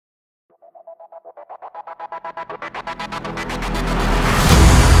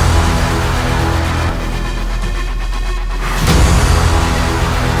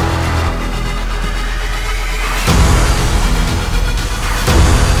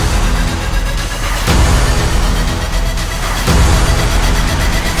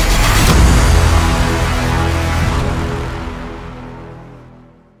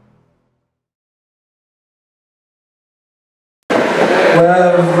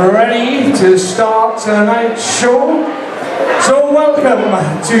to start tonight's show. So welcome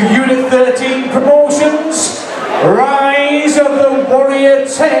to Unit 13 Promotions, Rise of the Warrior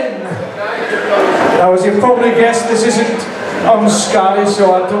 10. Now, as you probably guessed, this isn't on Sky,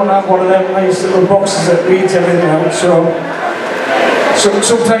 so I don't have one of them nice little boxes that reads everything out, so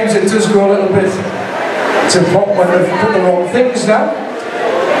sometimes it does go a little bit to pop when they've put the wrong things down.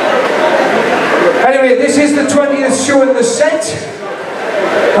 Anyway, this is the 20th show in the set,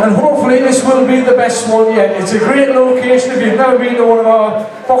 and hopefully this will be the best one yet. It's a great location. If you've never been to one of our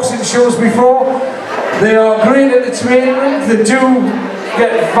boxing shows before, they are great entertainment. They do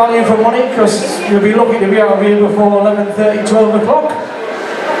get value for money, because you'll be lucky to be out of here before 11:30, 12 o'clock.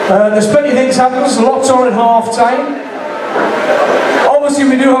 There's plenty of things happening, lots on at half time. Obviously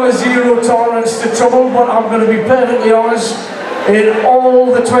we do have a zero tolerance to trouble, but I'm going to be perfectly honest, in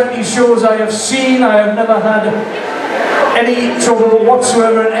all the 20 shows I have seen, I have never had any trouble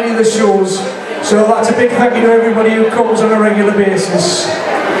whatsoever in any of the shows. So that's a big thank you to everybody who comes on a regular basis.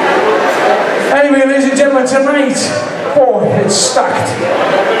 Anyway, ladies and gentlemen, tonight, oh, it's stacked.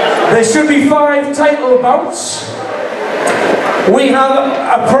 There should be 5 title bouts. We have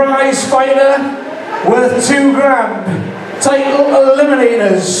a prize fighter worth £2 grand, title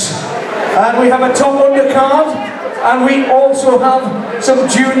eliminators, and we have a top undercard, and we also have some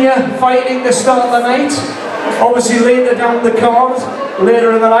junior fighting to start the night. Obviously later down the card,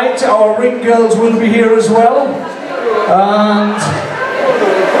 later in the night, our ring girls will be here as well, and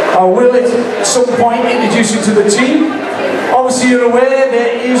I will at some point introduce you to the team. Obviously you're aware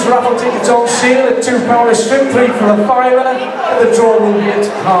there is raffle tickets on sale at £2 a strip, 3 for a £5, the draw will be at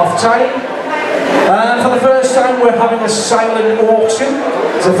half time. And for the first time we're having a silent auction.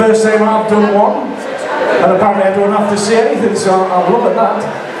 It's the first time I've done one, and apparently I don't have to say anything, so I'm loving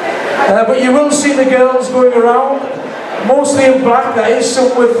that. But you will see the girls going around, mostly in black, that is,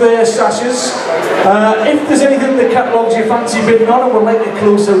 some with their sashes. If there's anything in the catalogues you fancy bidding on and would like a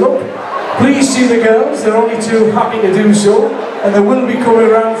closer look, please see the girls, they're only too happy to do so, and they will be coming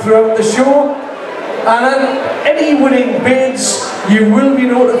around throughout the show. And then any winning bids, you will be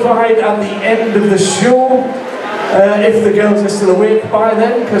notified at the end of the show, if the girls are still awake by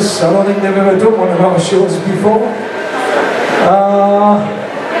then, because I don't think they've ever done one of our shows before.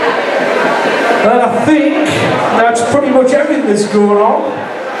 And I think that's pretty much everything that's going on.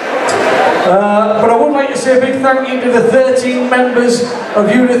 But I would like to say a big thank you to the 13 members of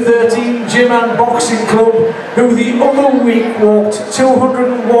Unit 13 Gym and Boxing Club, who the other week walked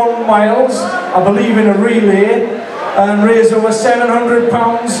 201 miles, I believe in a relay, and raised over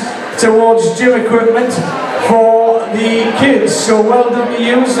 £700 towards gym equipment for the kids. So well done to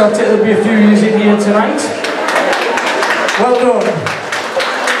you. There'll be a few of you in here tonight. Well done.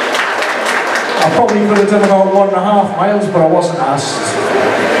 I probably could have done about 1.5 miles, but I wasn't asked.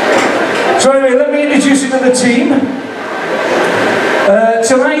 So anyway, let me introduce you to the team.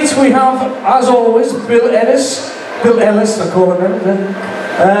 Tonight we have, as always, Bill Ellis, I call him,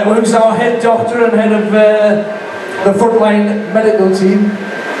 who's our head doctor and head of the frontline medical team.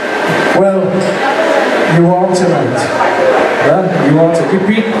 Well, you are tonight. You are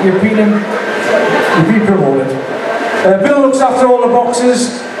tonight. You've been promoted. Bill looks after all the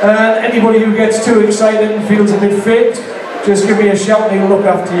boxes. Anybody who gets too excited and feels a bit faked, just give me a shout and he'll look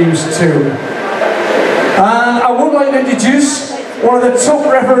after you too. And I would like to introduce one of the top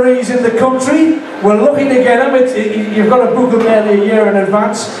referees in the country. We're looking to get him. You've got to book him nearly a year in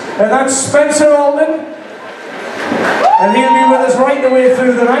advance. And that's Spencer Alden. And he'll be with us right the way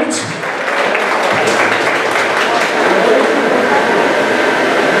through the night.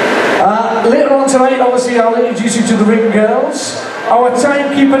 Later on tonight, obviously, I'll introduce you to the ring girls. Our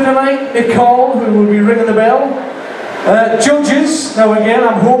timekeeper tonight, Nicole, who will be ringing the bell. Judges, now again,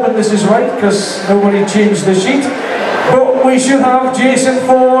 I'm hoping this is right, because nobody changed the sheet. But we should have Jason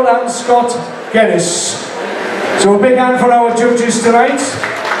Ford and Scott Geddes. So a big hand for our judges tonight.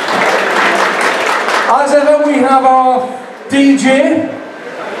 As ever, we have our DJ,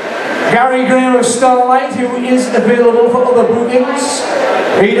 Gary Greer of Starlight, who is available for other bookings.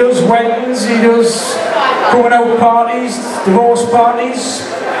 He does weddings, he does coming out parties, divorce parties.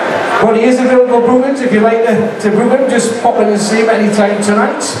 But he is available for bookings. If you'd like to book him, just pop in and see him anytime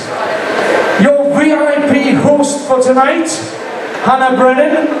tonight. Your VIP host for tonight, Hannah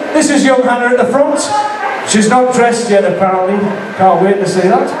Brennan. This is young Hannah at the front. She's not dressed yet, apparently. Can't wait to see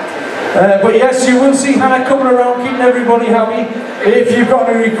that. But yes, you will see Hannah coming around, keeping everybody happy. If you've got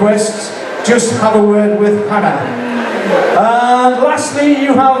any requests, just have a word with Hannah. And lastly,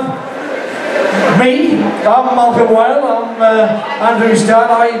 you have me. I'm Malcolm Weil. I'm Andrew's dad.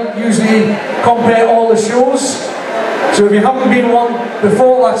 I usually compare all the shows. So if you haven't been one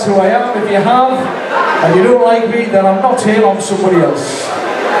before, that's who I am. If you have, and you don't like me, then I'm not him, I'm somebody else.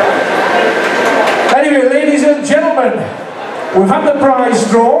 Anyway, ladies and gentlemen, we've had the prize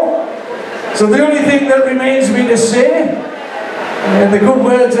draw, so the only thing that remains me to say, in the good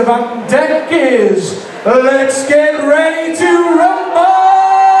words of Ant Dec, is let's get ready to rumble!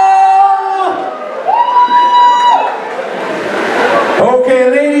 Okay,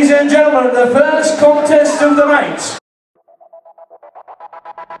 ladies and gentlemen, the first contest of the night.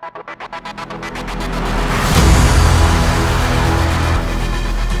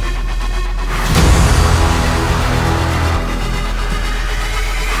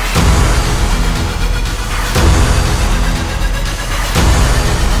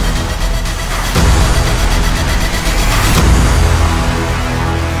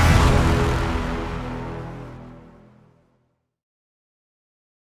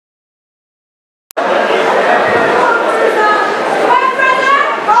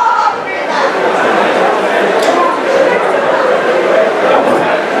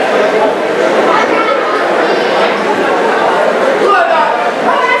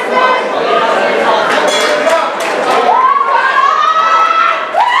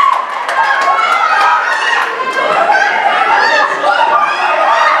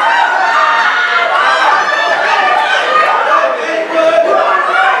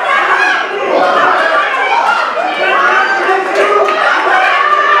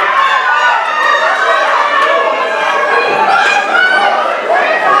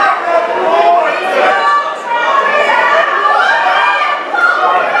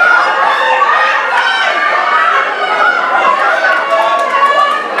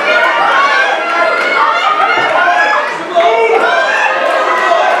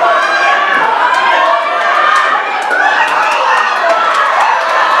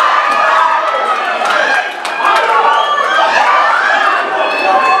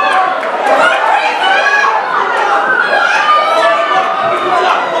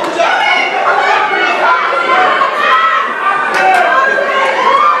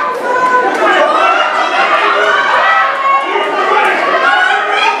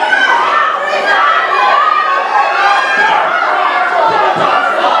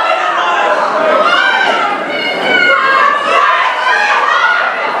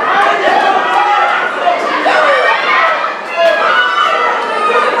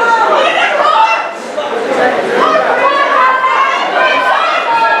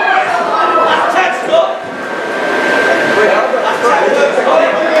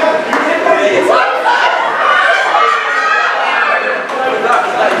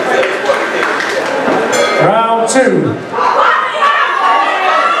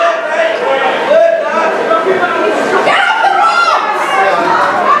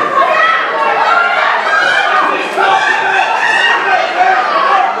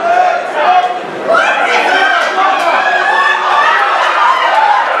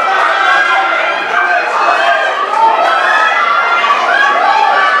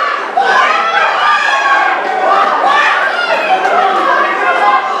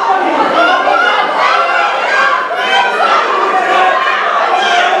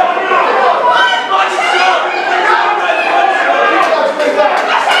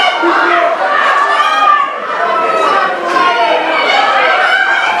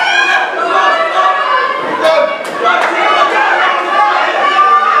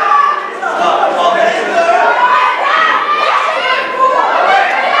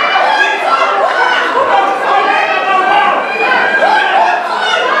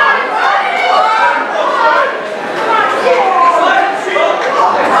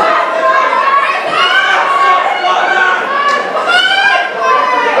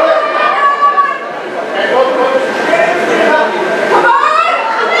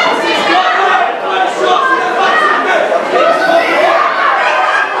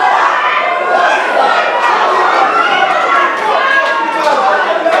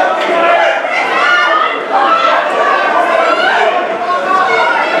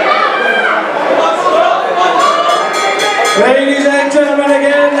 Ladies and gentlemen,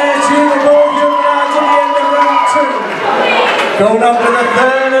 again, let's hear the podium round at the end of round 2. Going up to the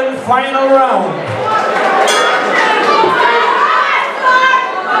third and final round.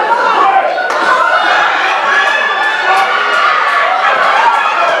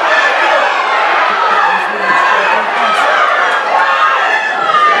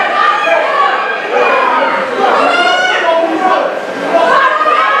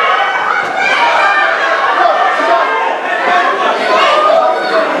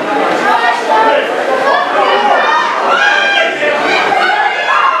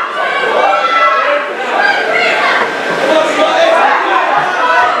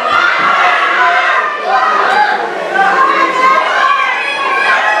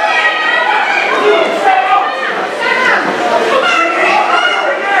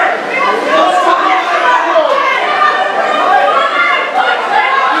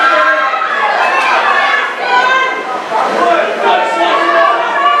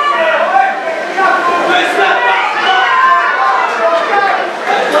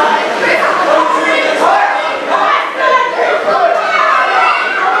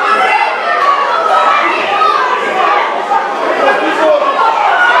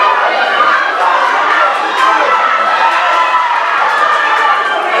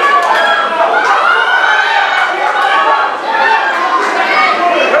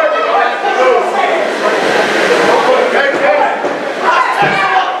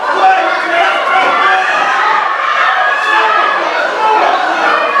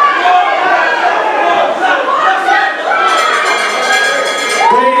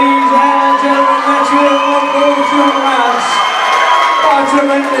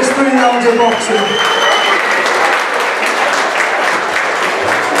 3 rounds of boxing.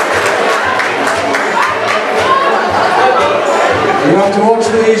 You have to watch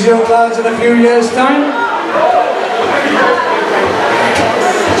for these young lads in a few years' time.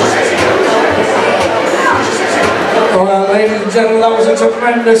 Well, ladies and gentlemen, that was a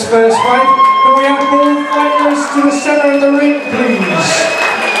tremendous first fight. Can we have both fighters to the centre of the ring, please?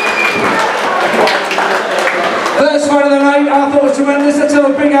 First fight of the night, I thought was tremendous. Let's have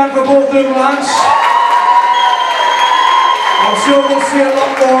a big hand for both them lads. I'm sure we'll see a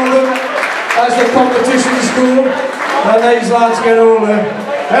lot more of them as the competitions go and these lads get older.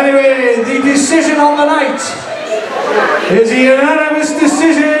 Anyway, the decision on the night is a unanimous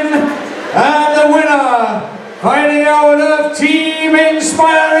decision, and the winner, fighting out of Team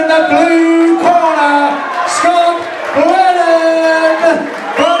Inspire in the blue corner, Scott Blenheim.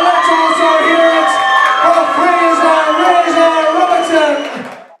 But let's also hear it for Fraser Robertson.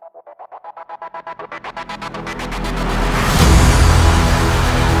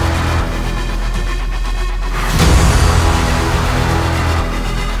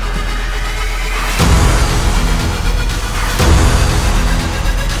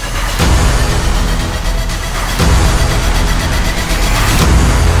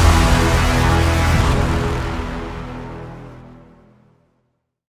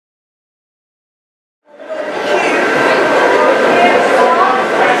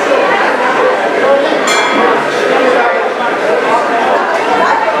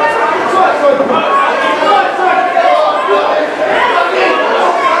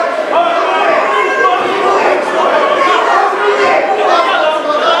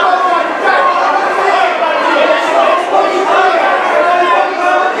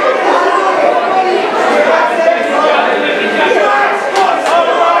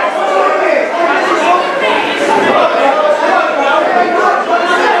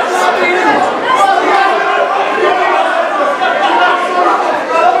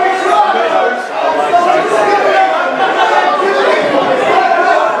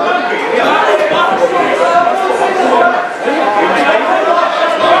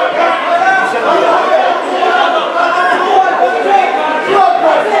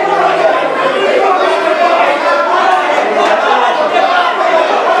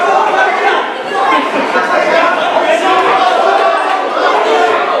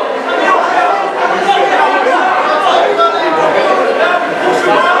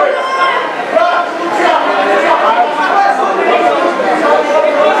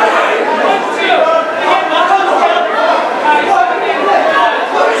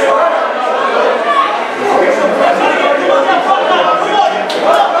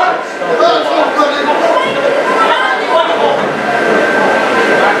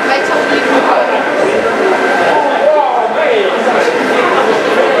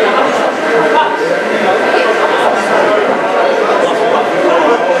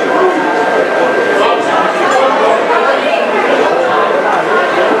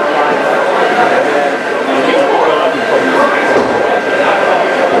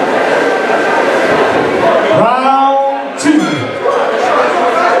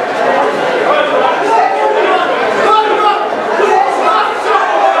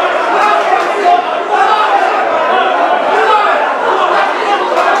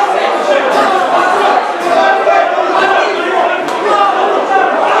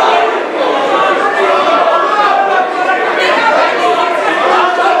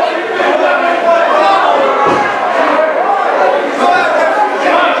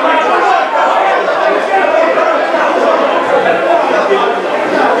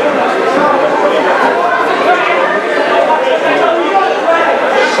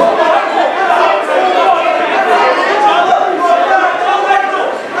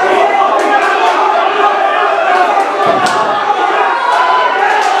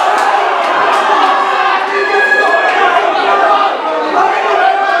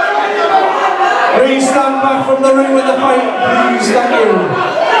 Please stand back from the ring with the fight, please, thank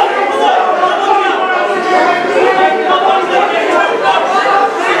you.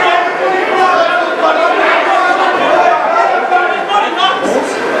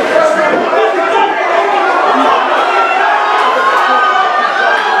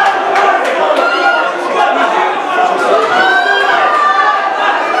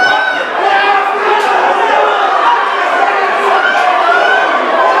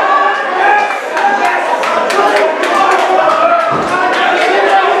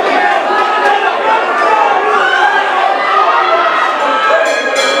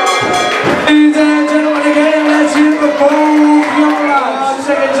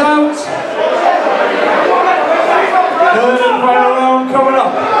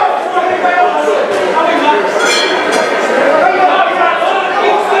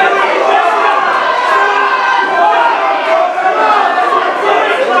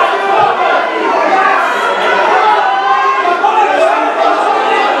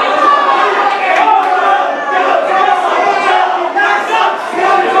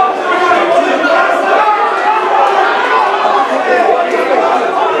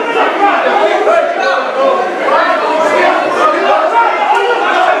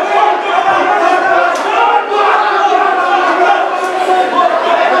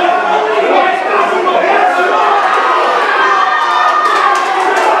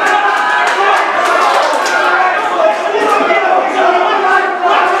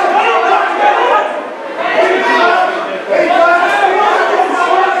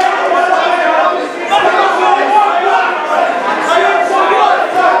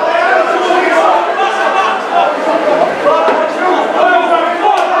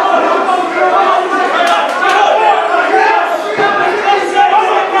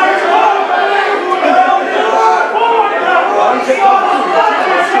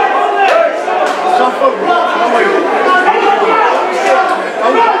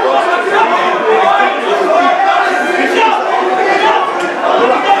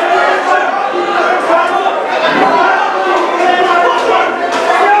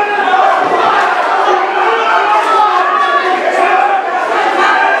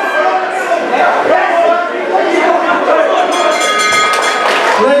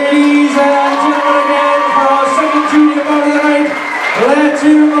 to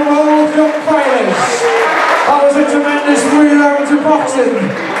the World Young Fighters. That was a tremendous 3 rounds of boxing.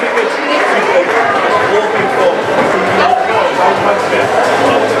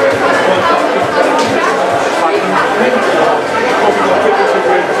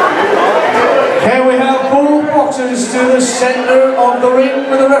 Can we have both boxers to the centre of the ring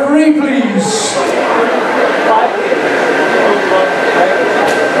with the referee, please?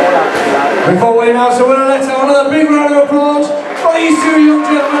 Before we announce the winner, let's have another big round of applause for these 2 young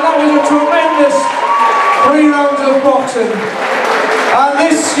gentlemen. That was a tremendous 3 rounds of boxing. And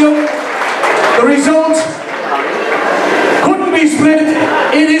the result couldn't be split.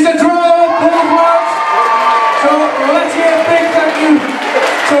 It is a draw, both lads. So let's hear a big thank you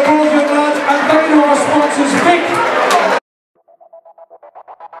to both young lads, and thank you to our sponsors, Vic.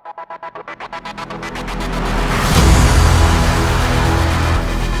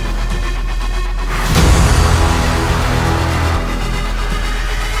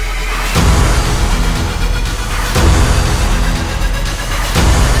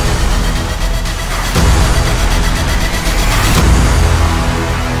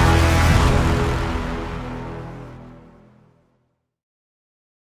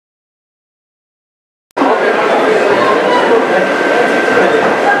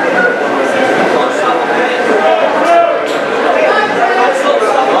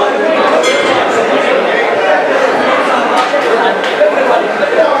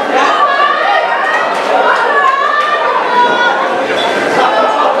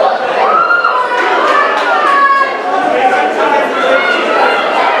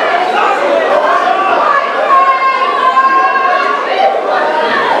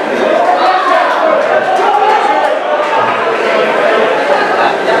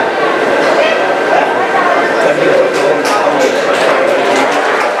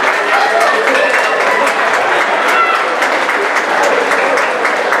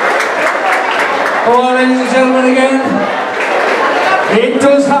 Well, ladies and gentlemen, again, it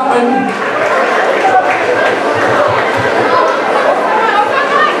does happen.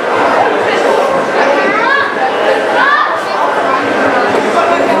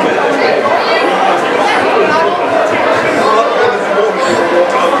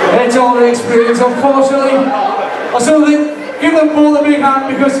 It's all an experience, unfortunately. I still think, give them both a big hand,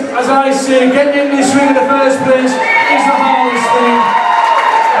 because, as I say, getting in this ring in the first place is the hardest thing.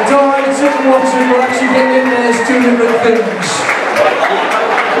 It's alright sitting watching, but actually getting in there is 2 different things.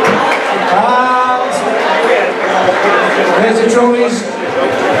 And there's the trophies.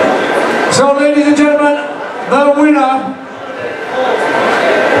 So, ladies and gentlemen, the winner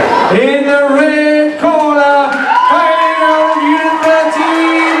in the red corner, fighting out of Unit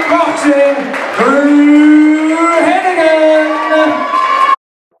 13 Boxing, Drew Hennigan.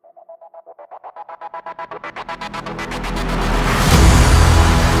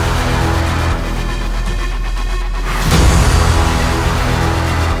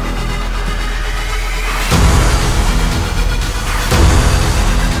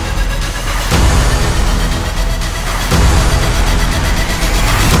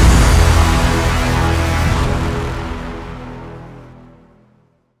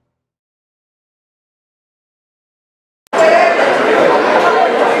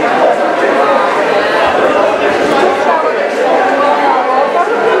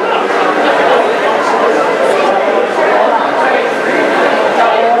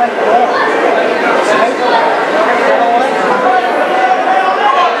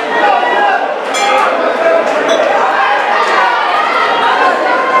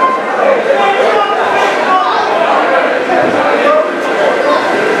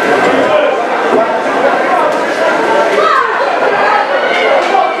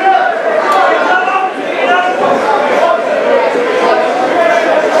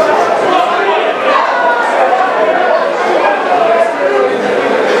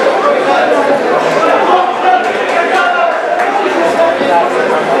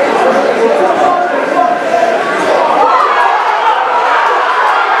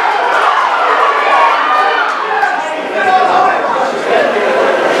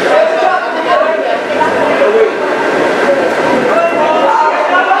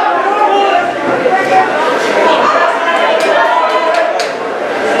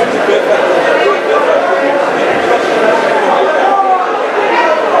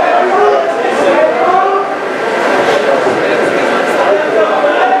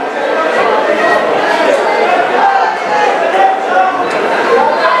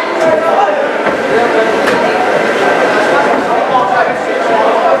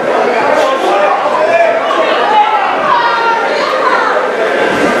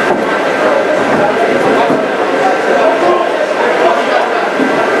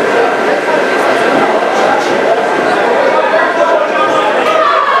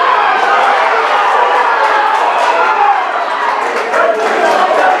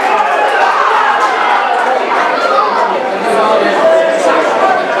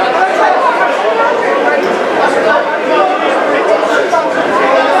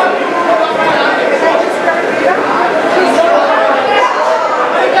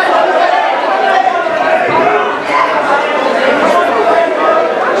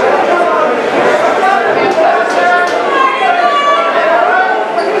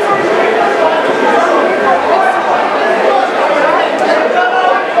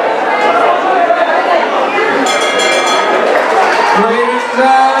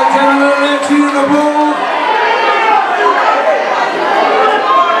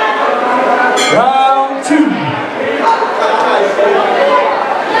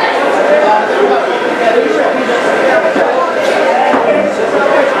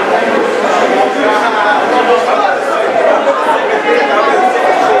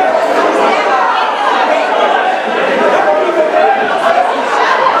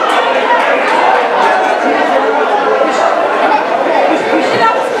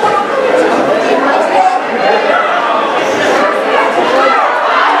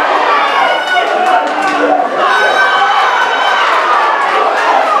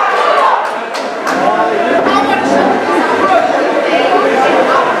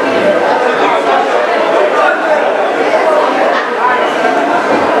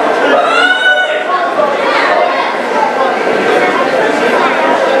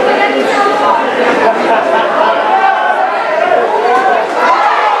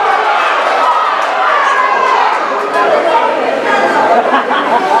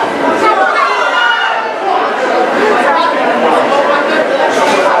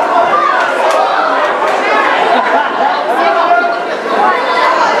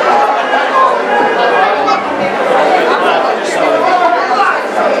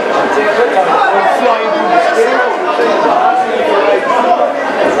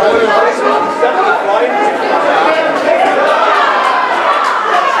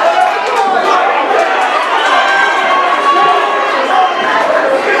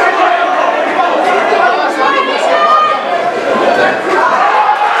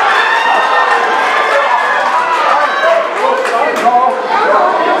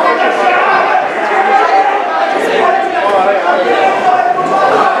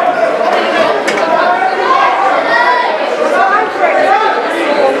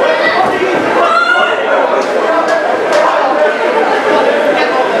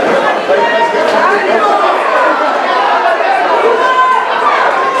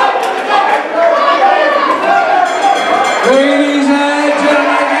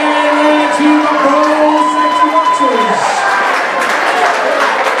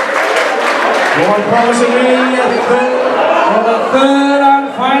 Someone promising me for the third and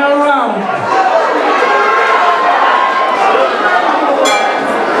final round.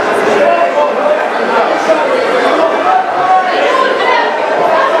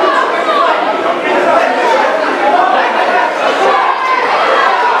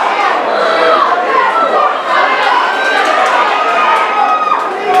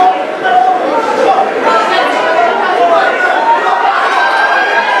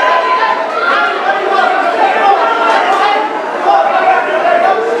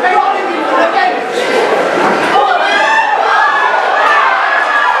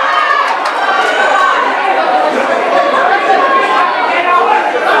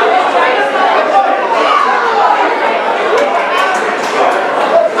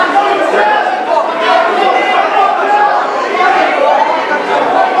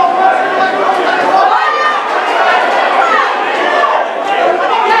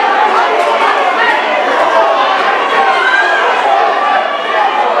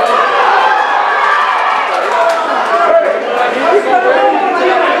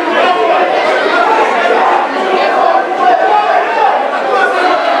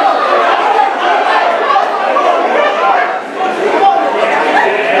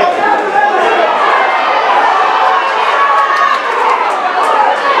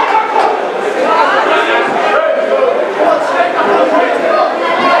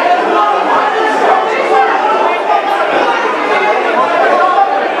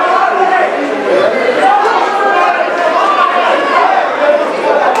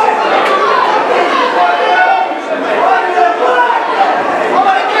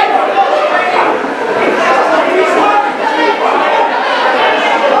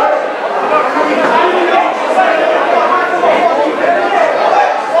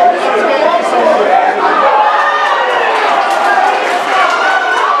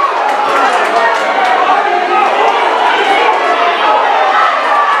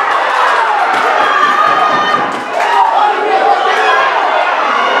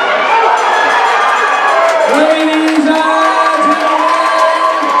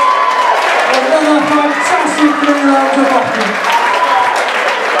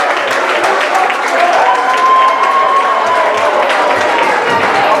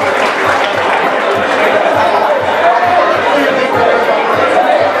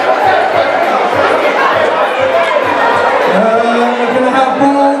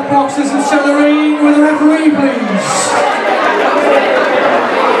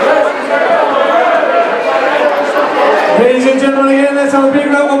 Ladies and gentlemen, again, let's have a big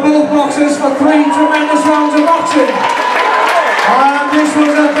round of both boxers for 3 tremendous rounds of boxing. And this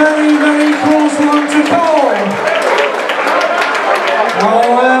was a very, very close one to call.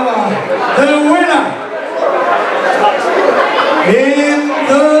 However, the winner in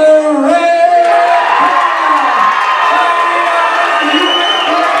the red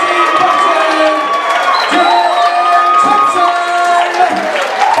boxing, John Thompson.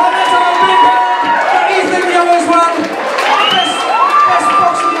 And let's have a big hand for Ethan Young as well. Best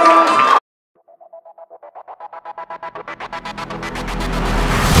boxing round.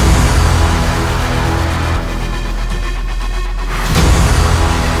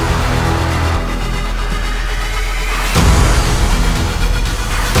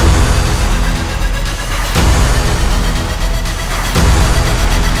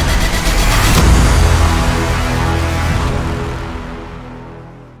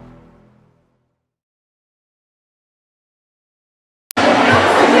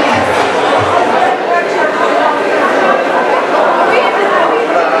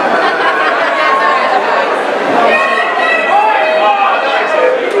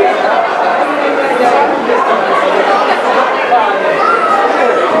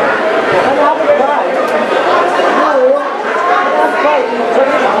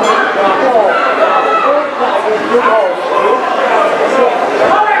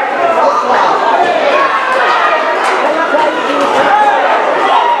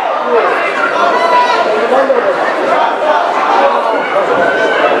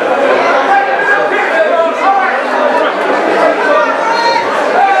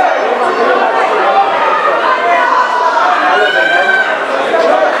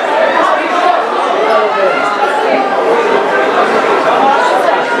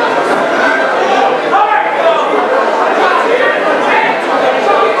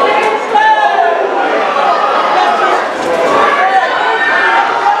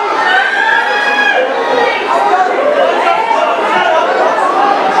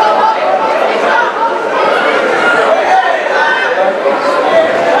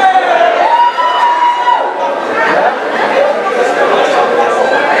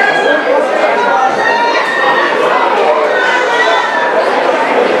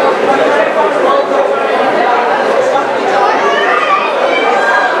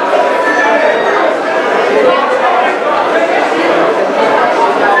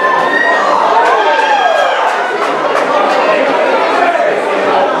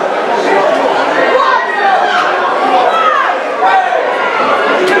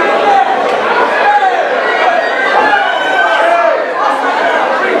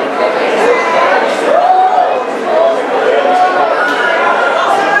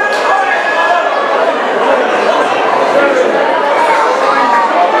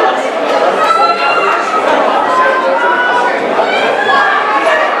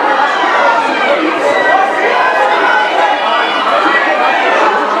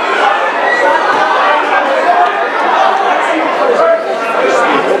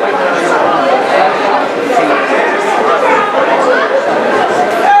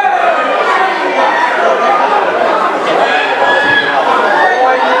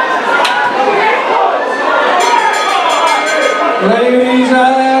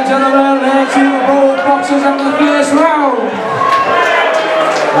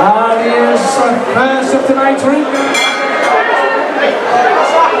 first of tonight's ring.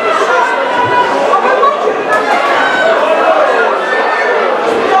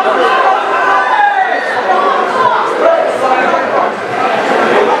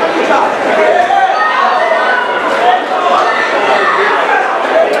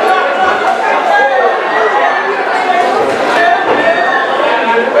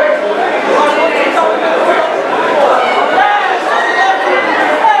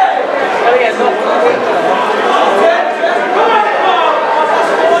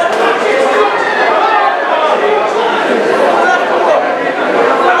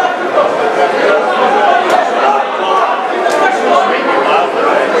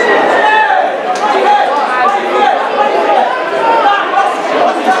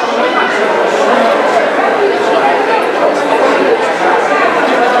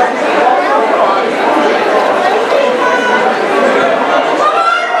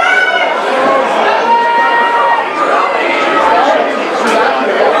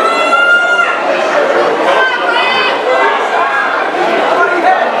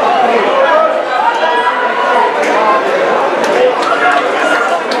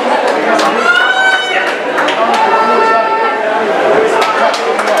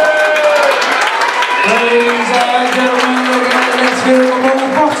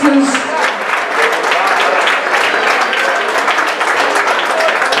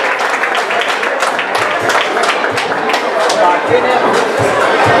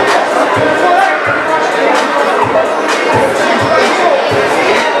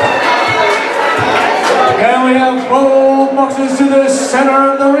 Can we have both boxers to the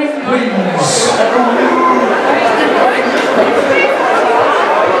center of the ring, please?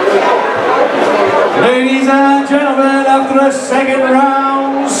 Ladies and gentlemen, after a second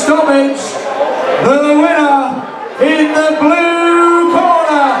round stoppage, the winner in the blue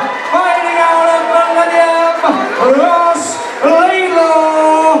corner, fighting out of Millennium, Ross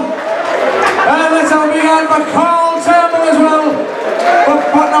Laidlaw. And let's have a big hand for Carl Turnbull as well for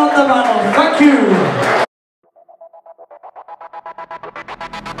putting on the battle. Thank you.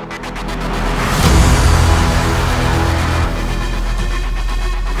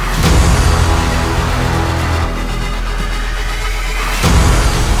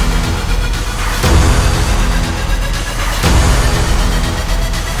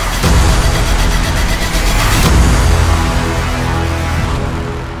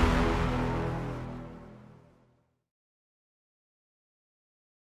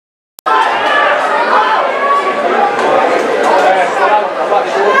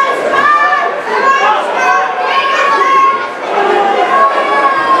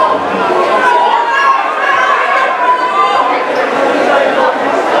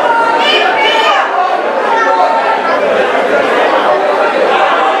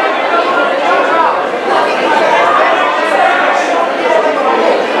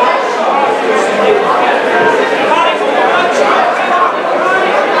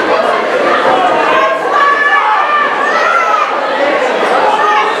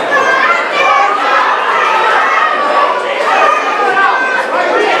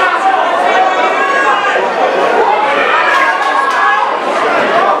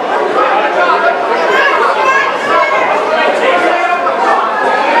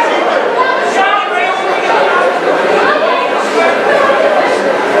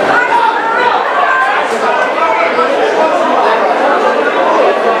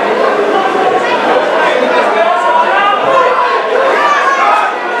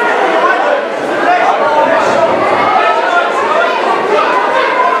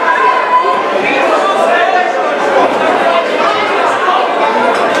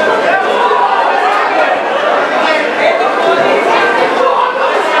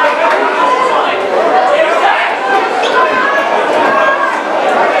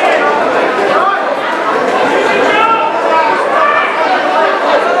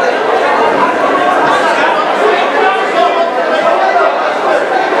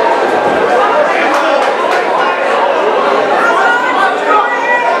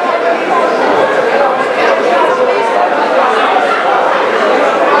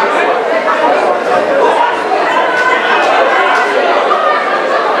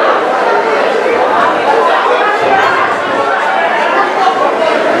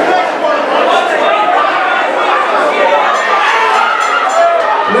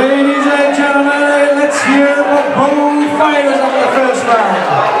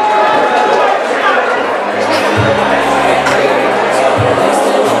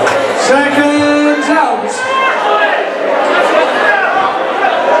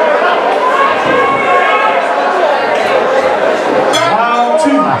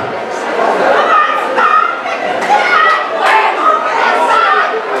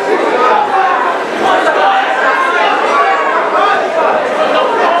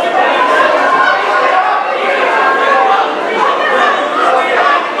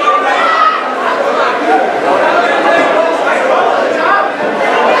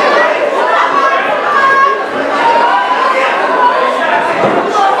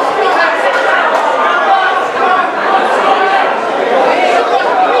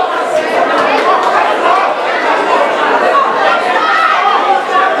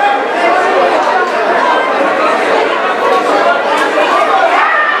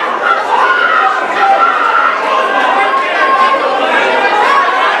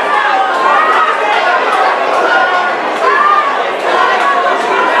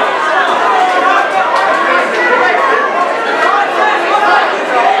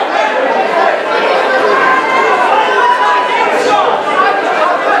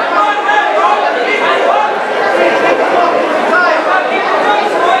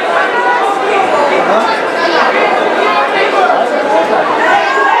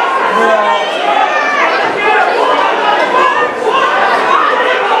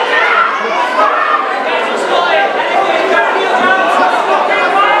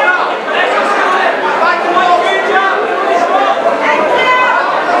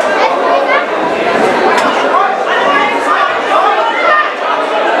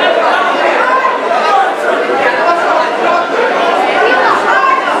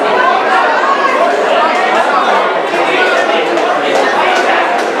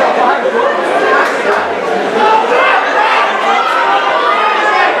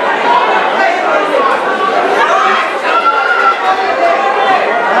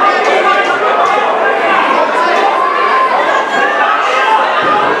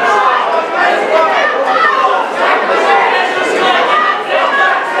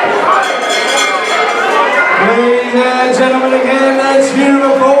 gentlemen, again, let's hear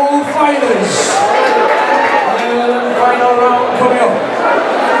the bold fighters. Final round coming up.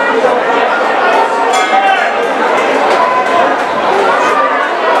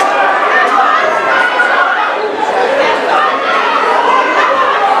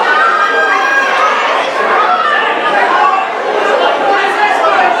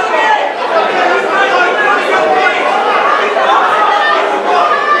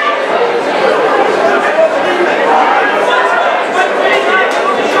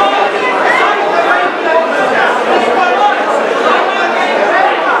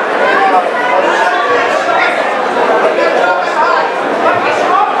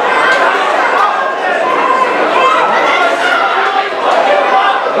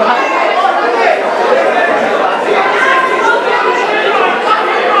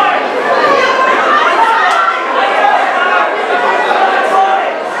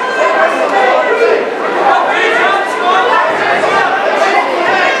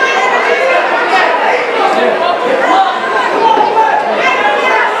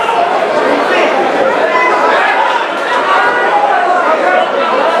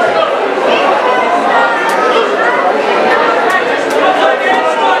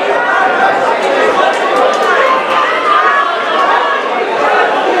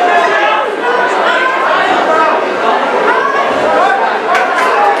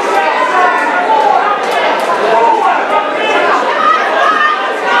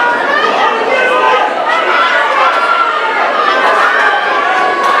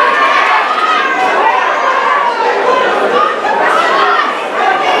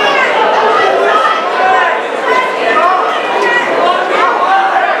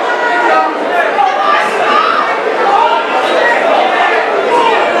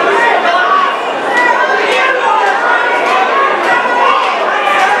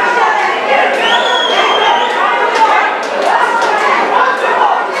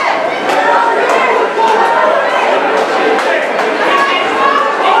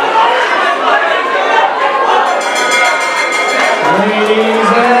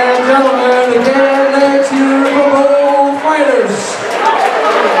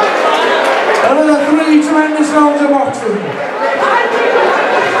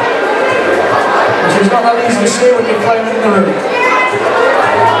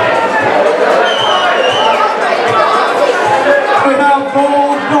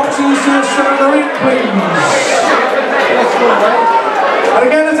 And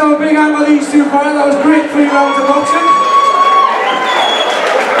again, let's have a big hand for these two fighters. That was great 3 rounds of boxing.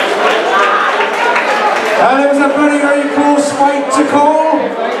 And it was a very, very close fight to call.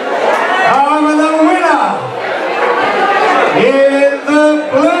 However, the winner in the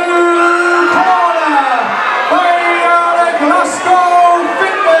blue corner, fighting out of Glasgow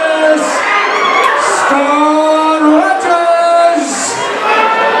Fitness, Scott Rogers.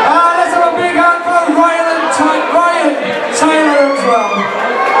 And let's have a big hand for Ryan Tyler as well.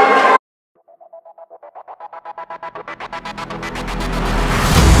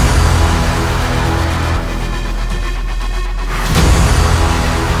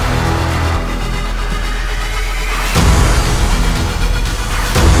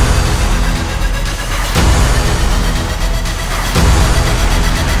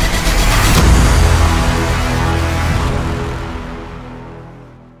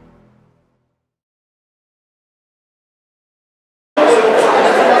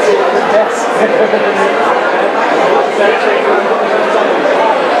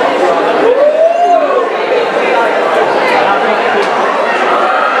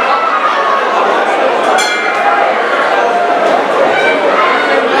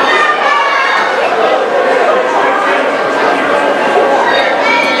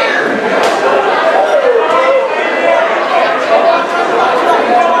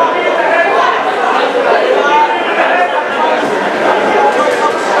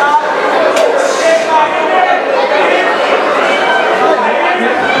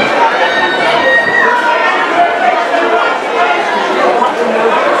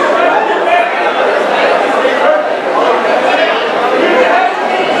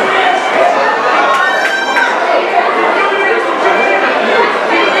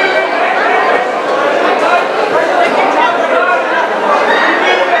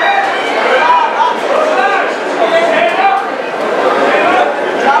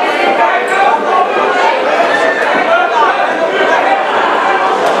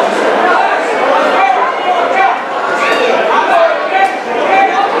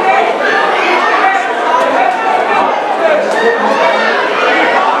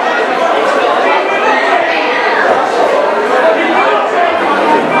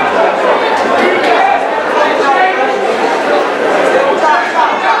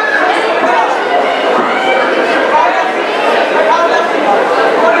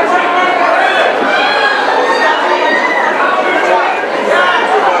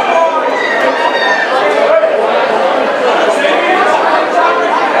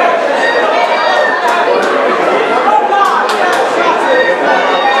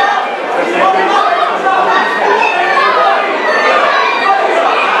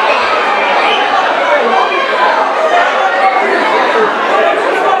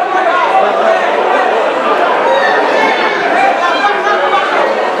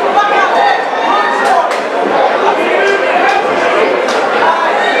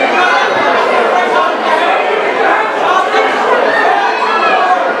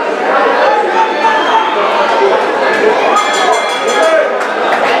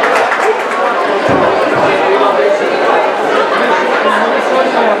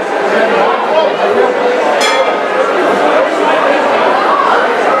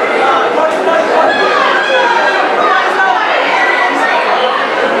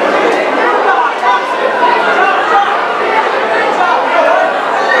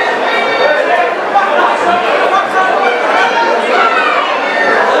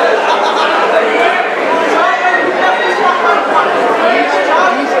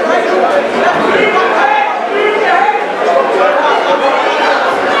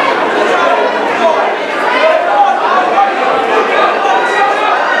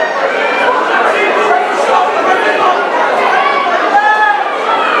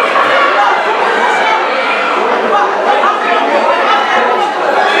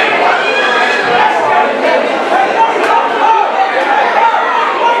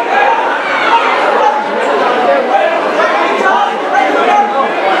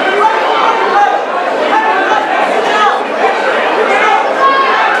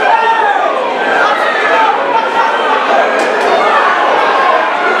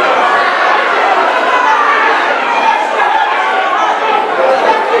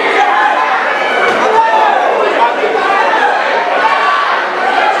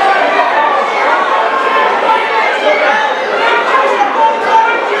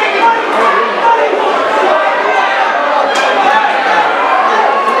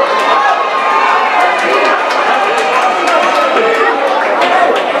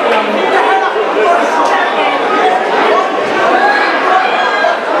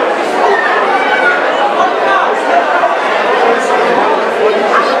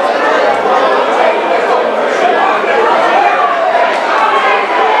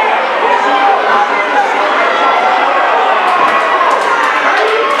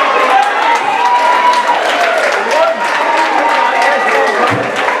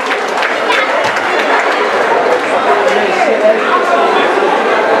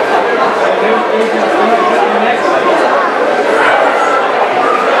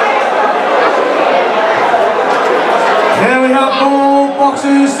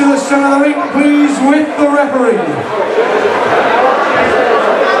 to the centre of the ring, please, with the referee.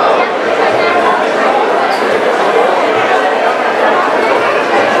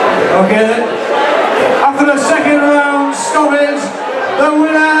 Okay, after the second round stoppage, the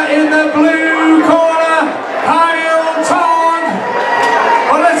winner in the blue corner, Kyle Todd.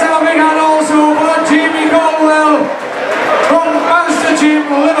 Well, let's have a big hand also for Jamie Caldwell from Master Gym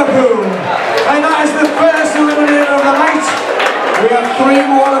Liverpool. And that is the first eliminator of the night. We have 3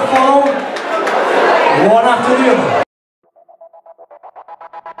 more to follow, one after the other.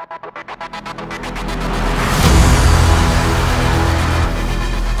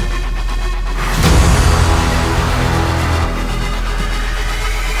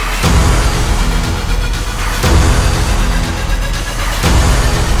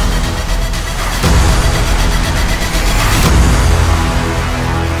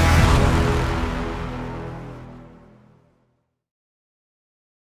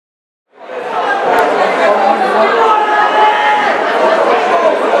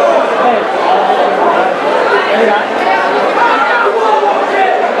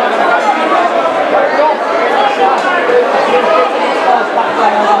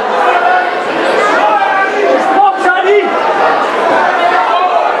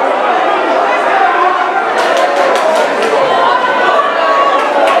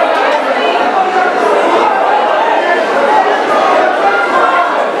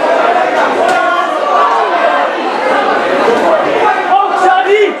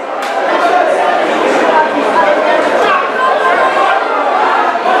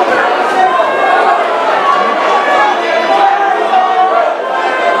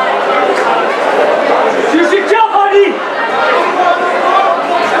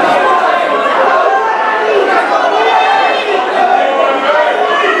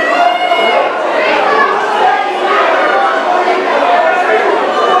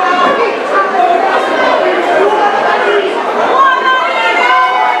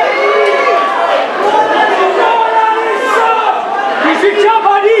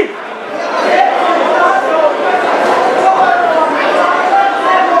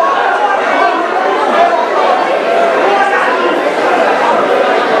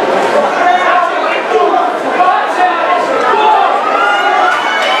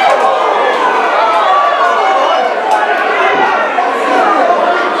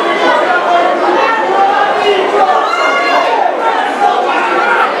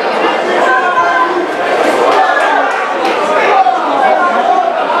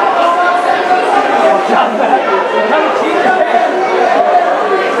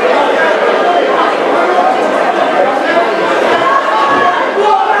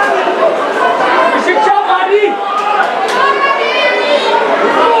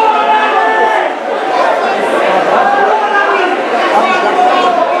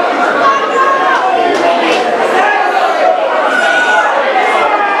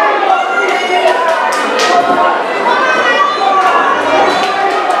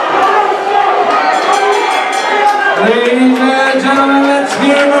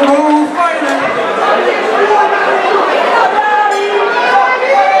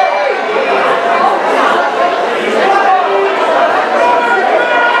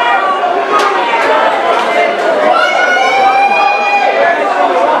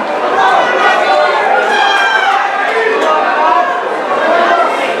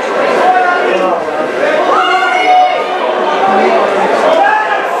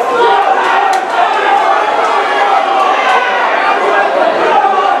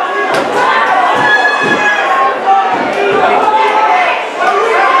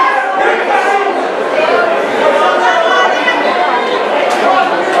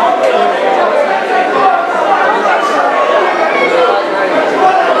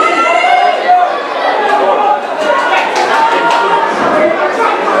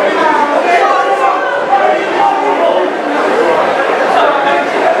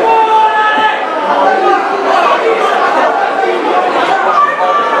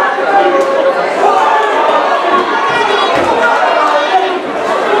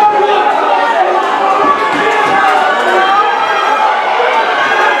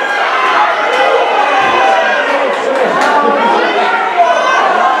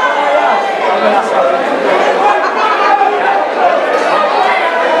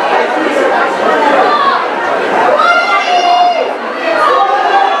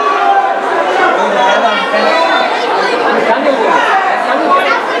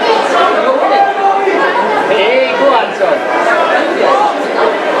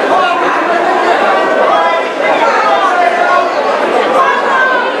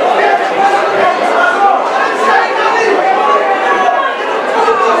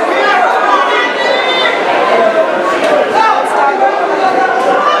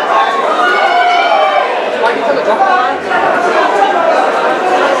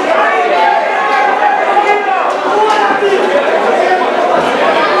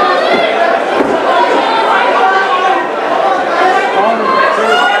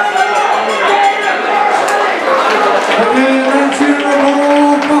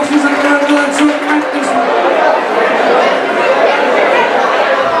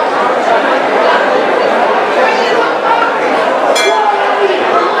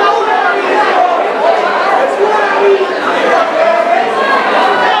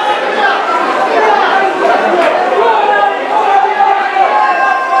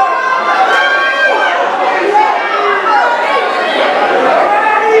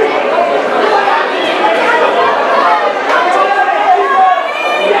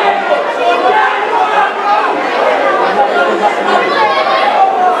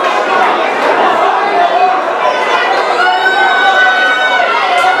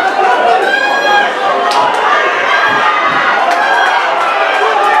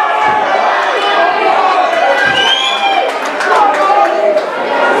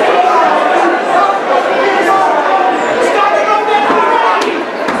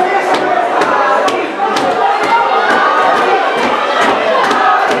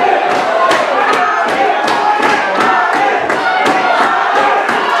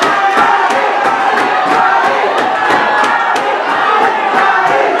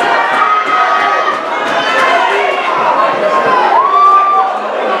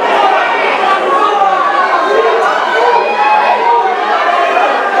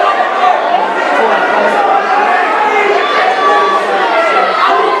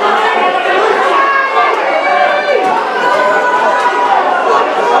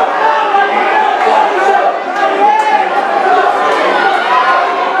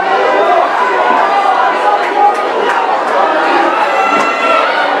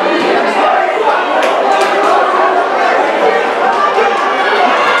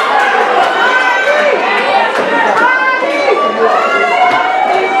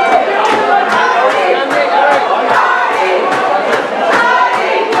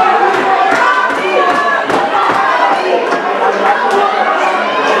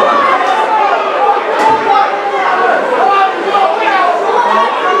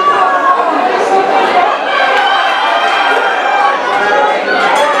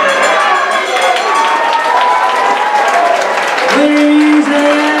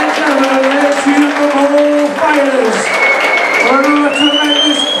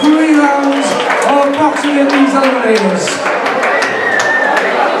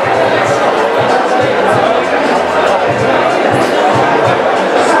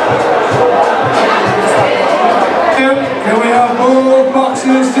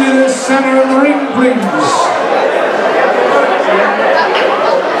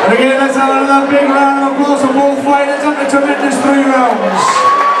 And again, let's have another big round of applause for both fighters on the tremendous 3 rounds.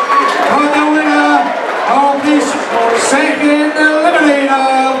 And the winner of this second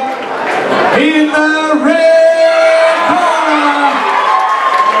eliminator in the red corner,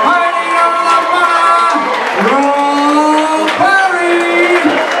 fighting on the bar, Rob Parry.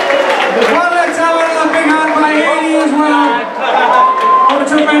 Well, let's have another big hand by Eddie as well for the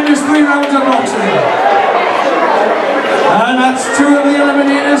tremendous 3 rounds of boxing. And that's 2 of the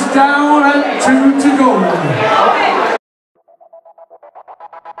eliminators down and 2 to go.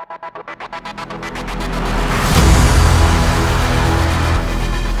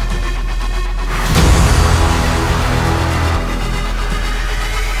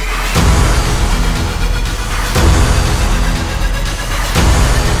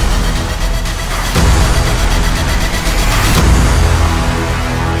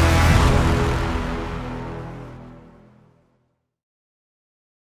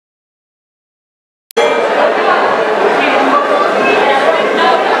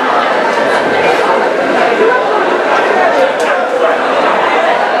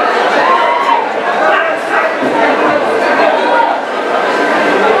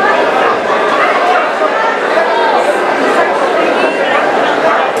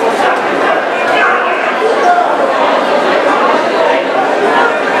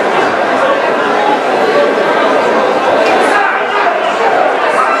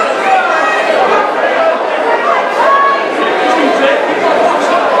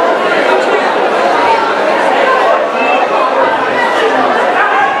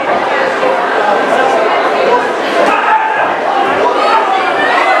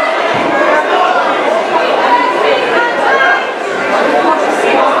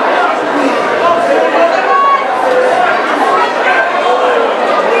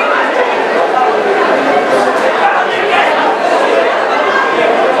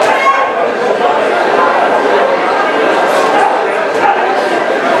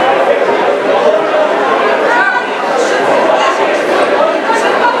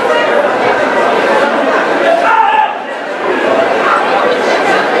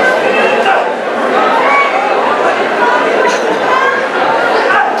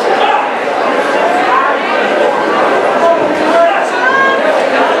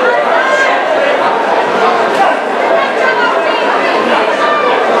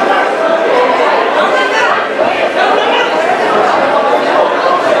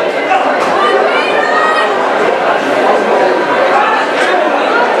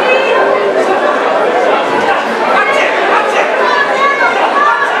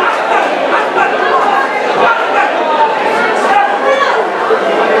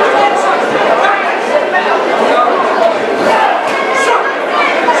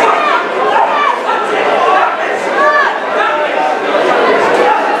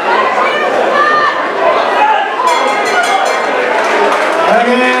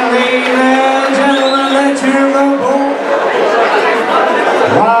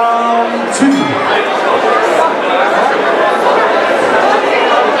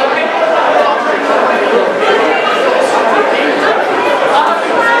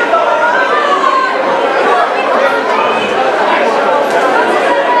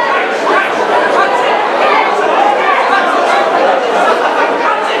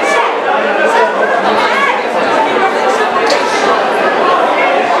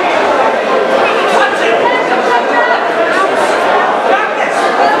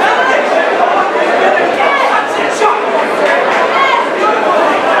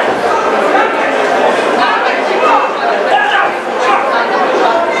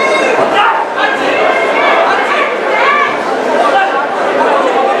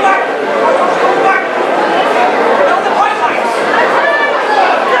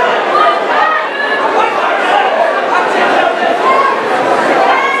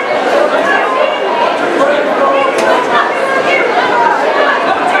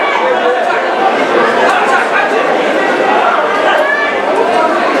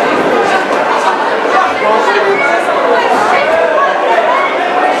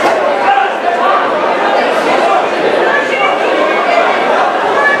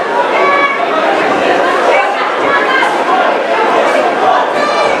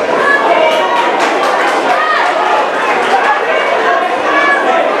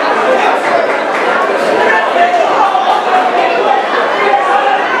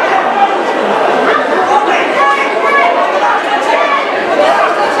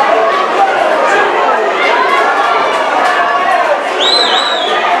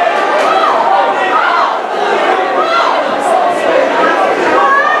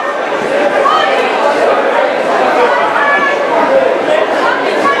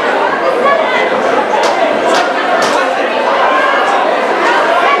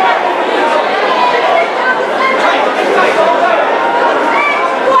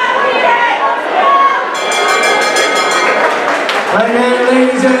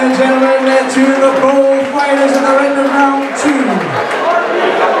 and gentlemen, they're two of the bull fighters at the end of round 2.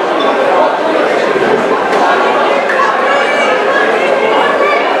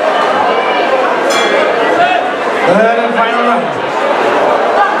 Third and final round.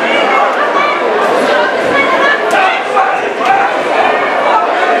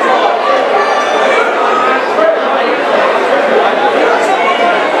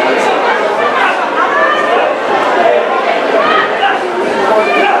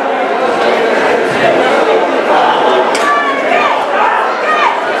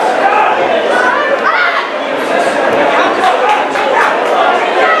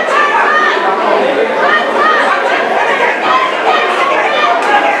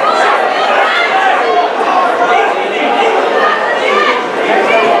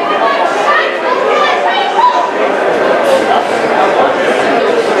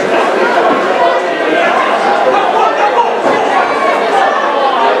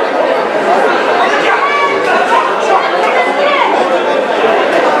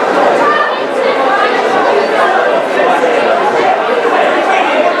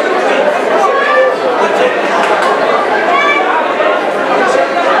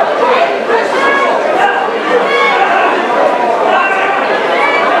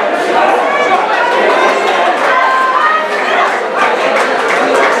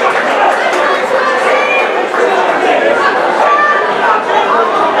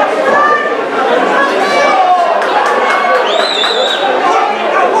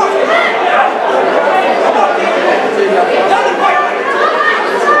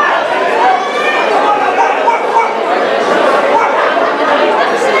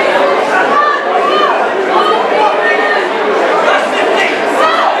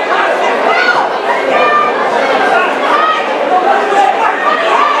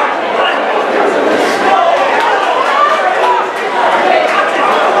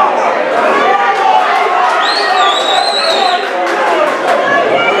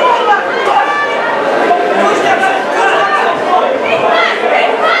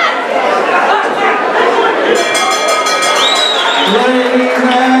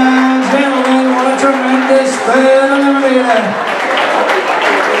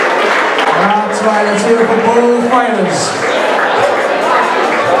 That's right, let's hear it for bull fighters.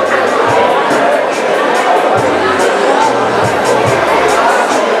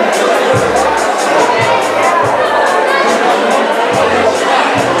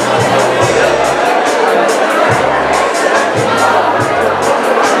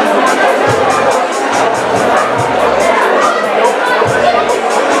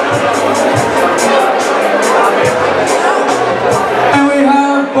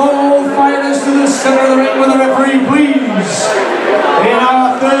 Center of the ring with the referee, please. In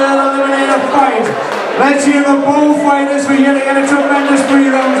our third eliminator fight, let's hear the bullfighters for yet again a tremendous 3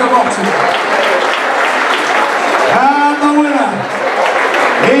 rounds of boxing. And the winner,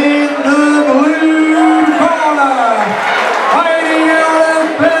 in the blue corner, fighting out of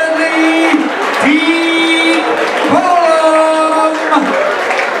Burnley, Dean Bolam.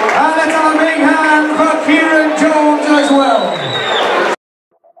 And let's have a big hand for Kieran Jones as well.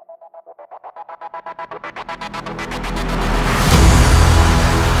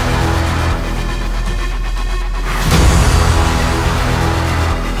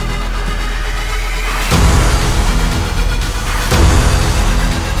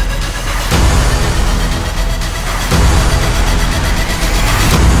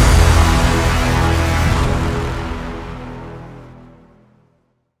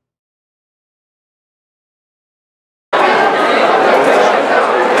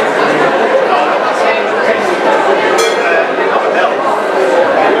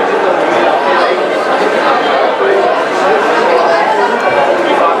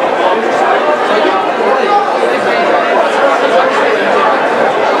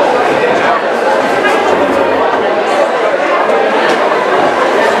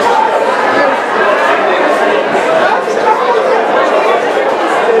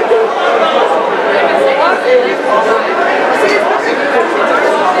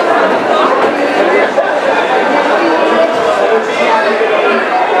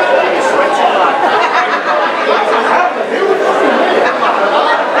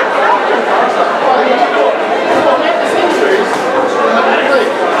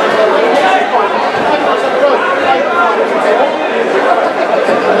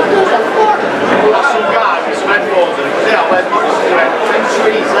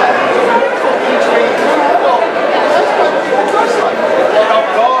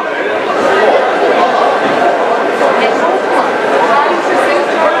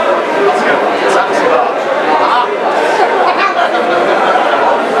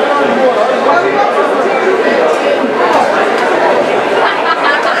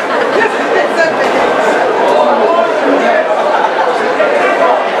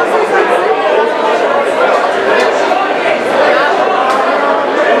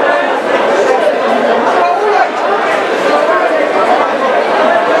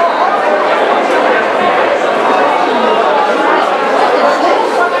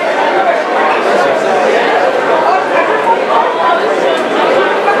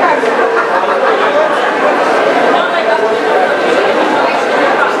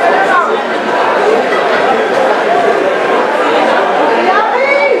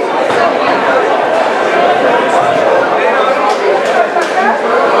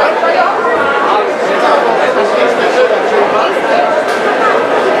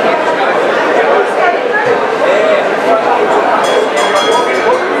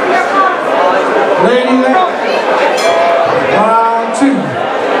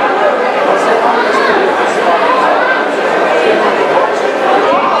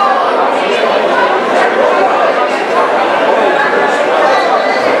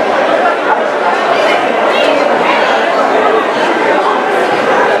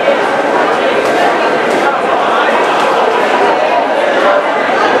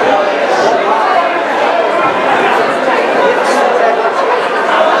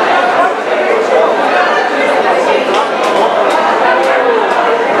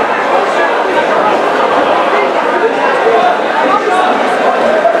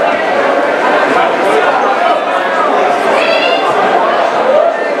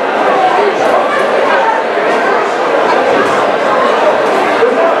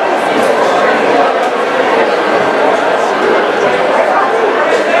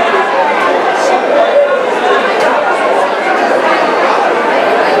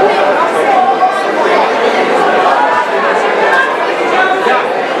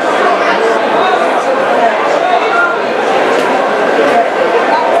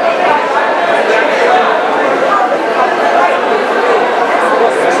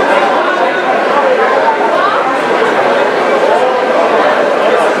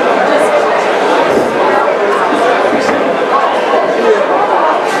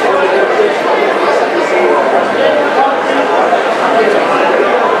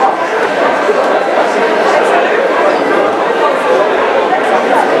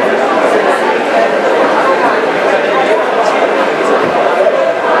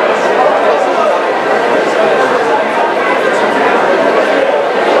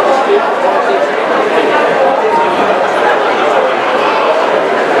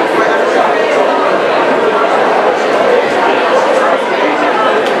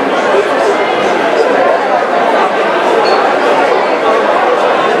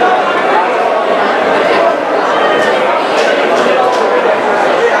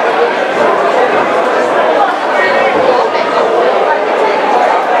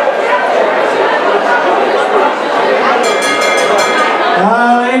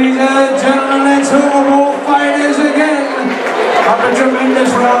 tremendous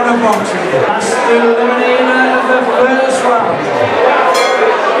round of boxing. That's the eliminator of the first round.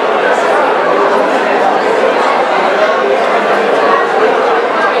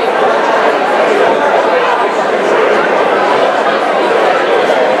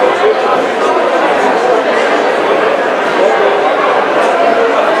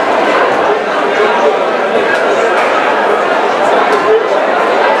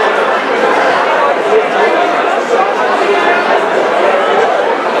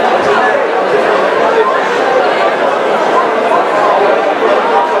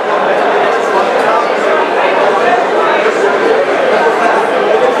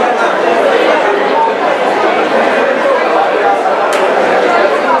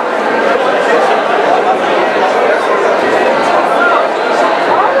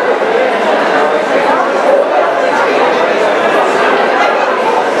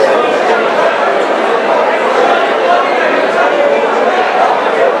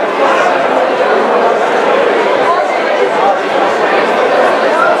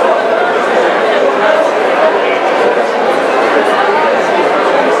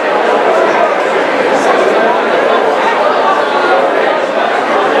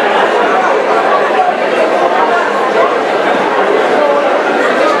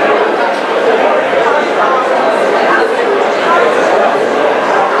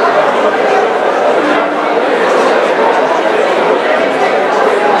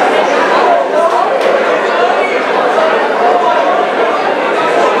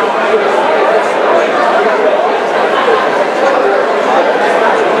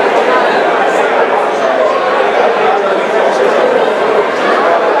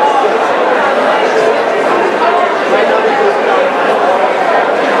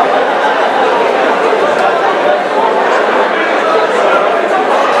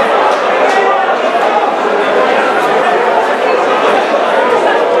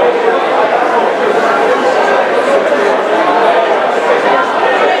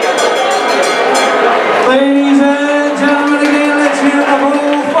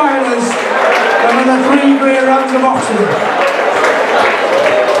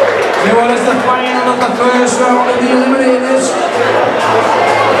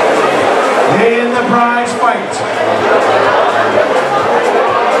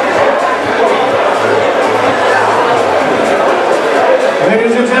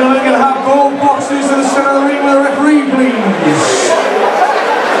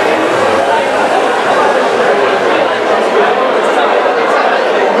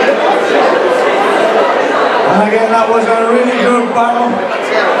 That was a really good battle.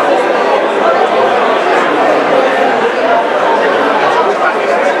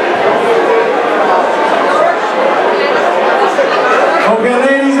 Okay,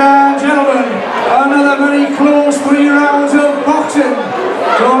 ladies and gentlemen, another very close 3 rounds of boxing.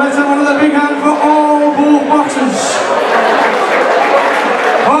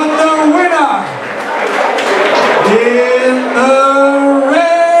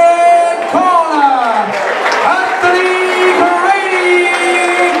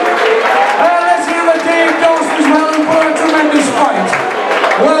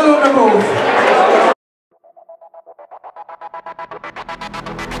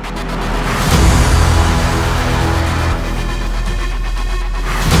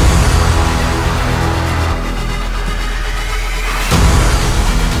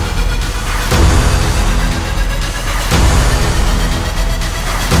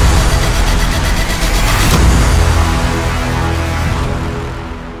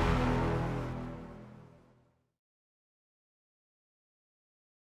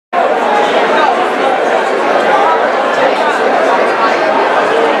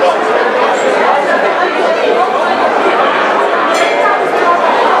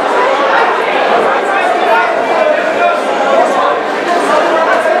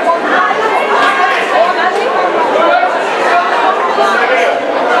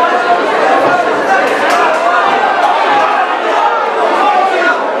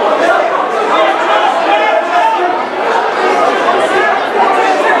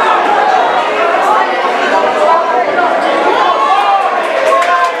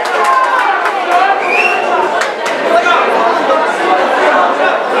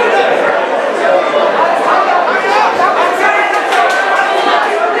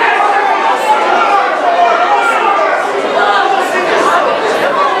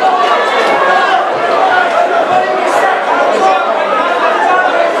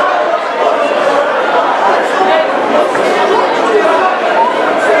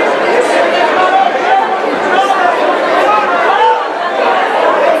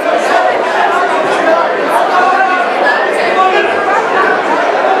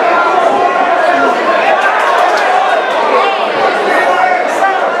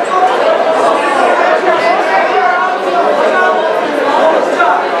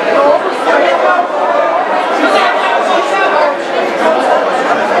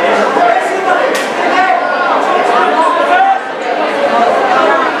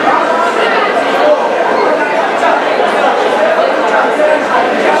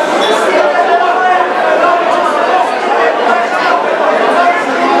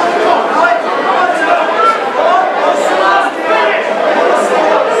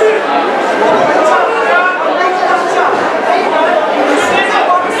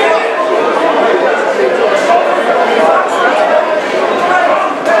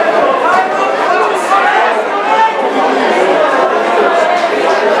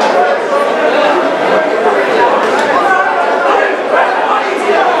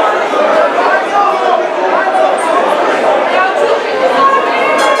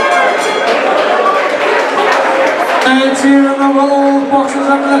 points here in the world boxers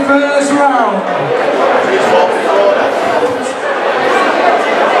after the first round.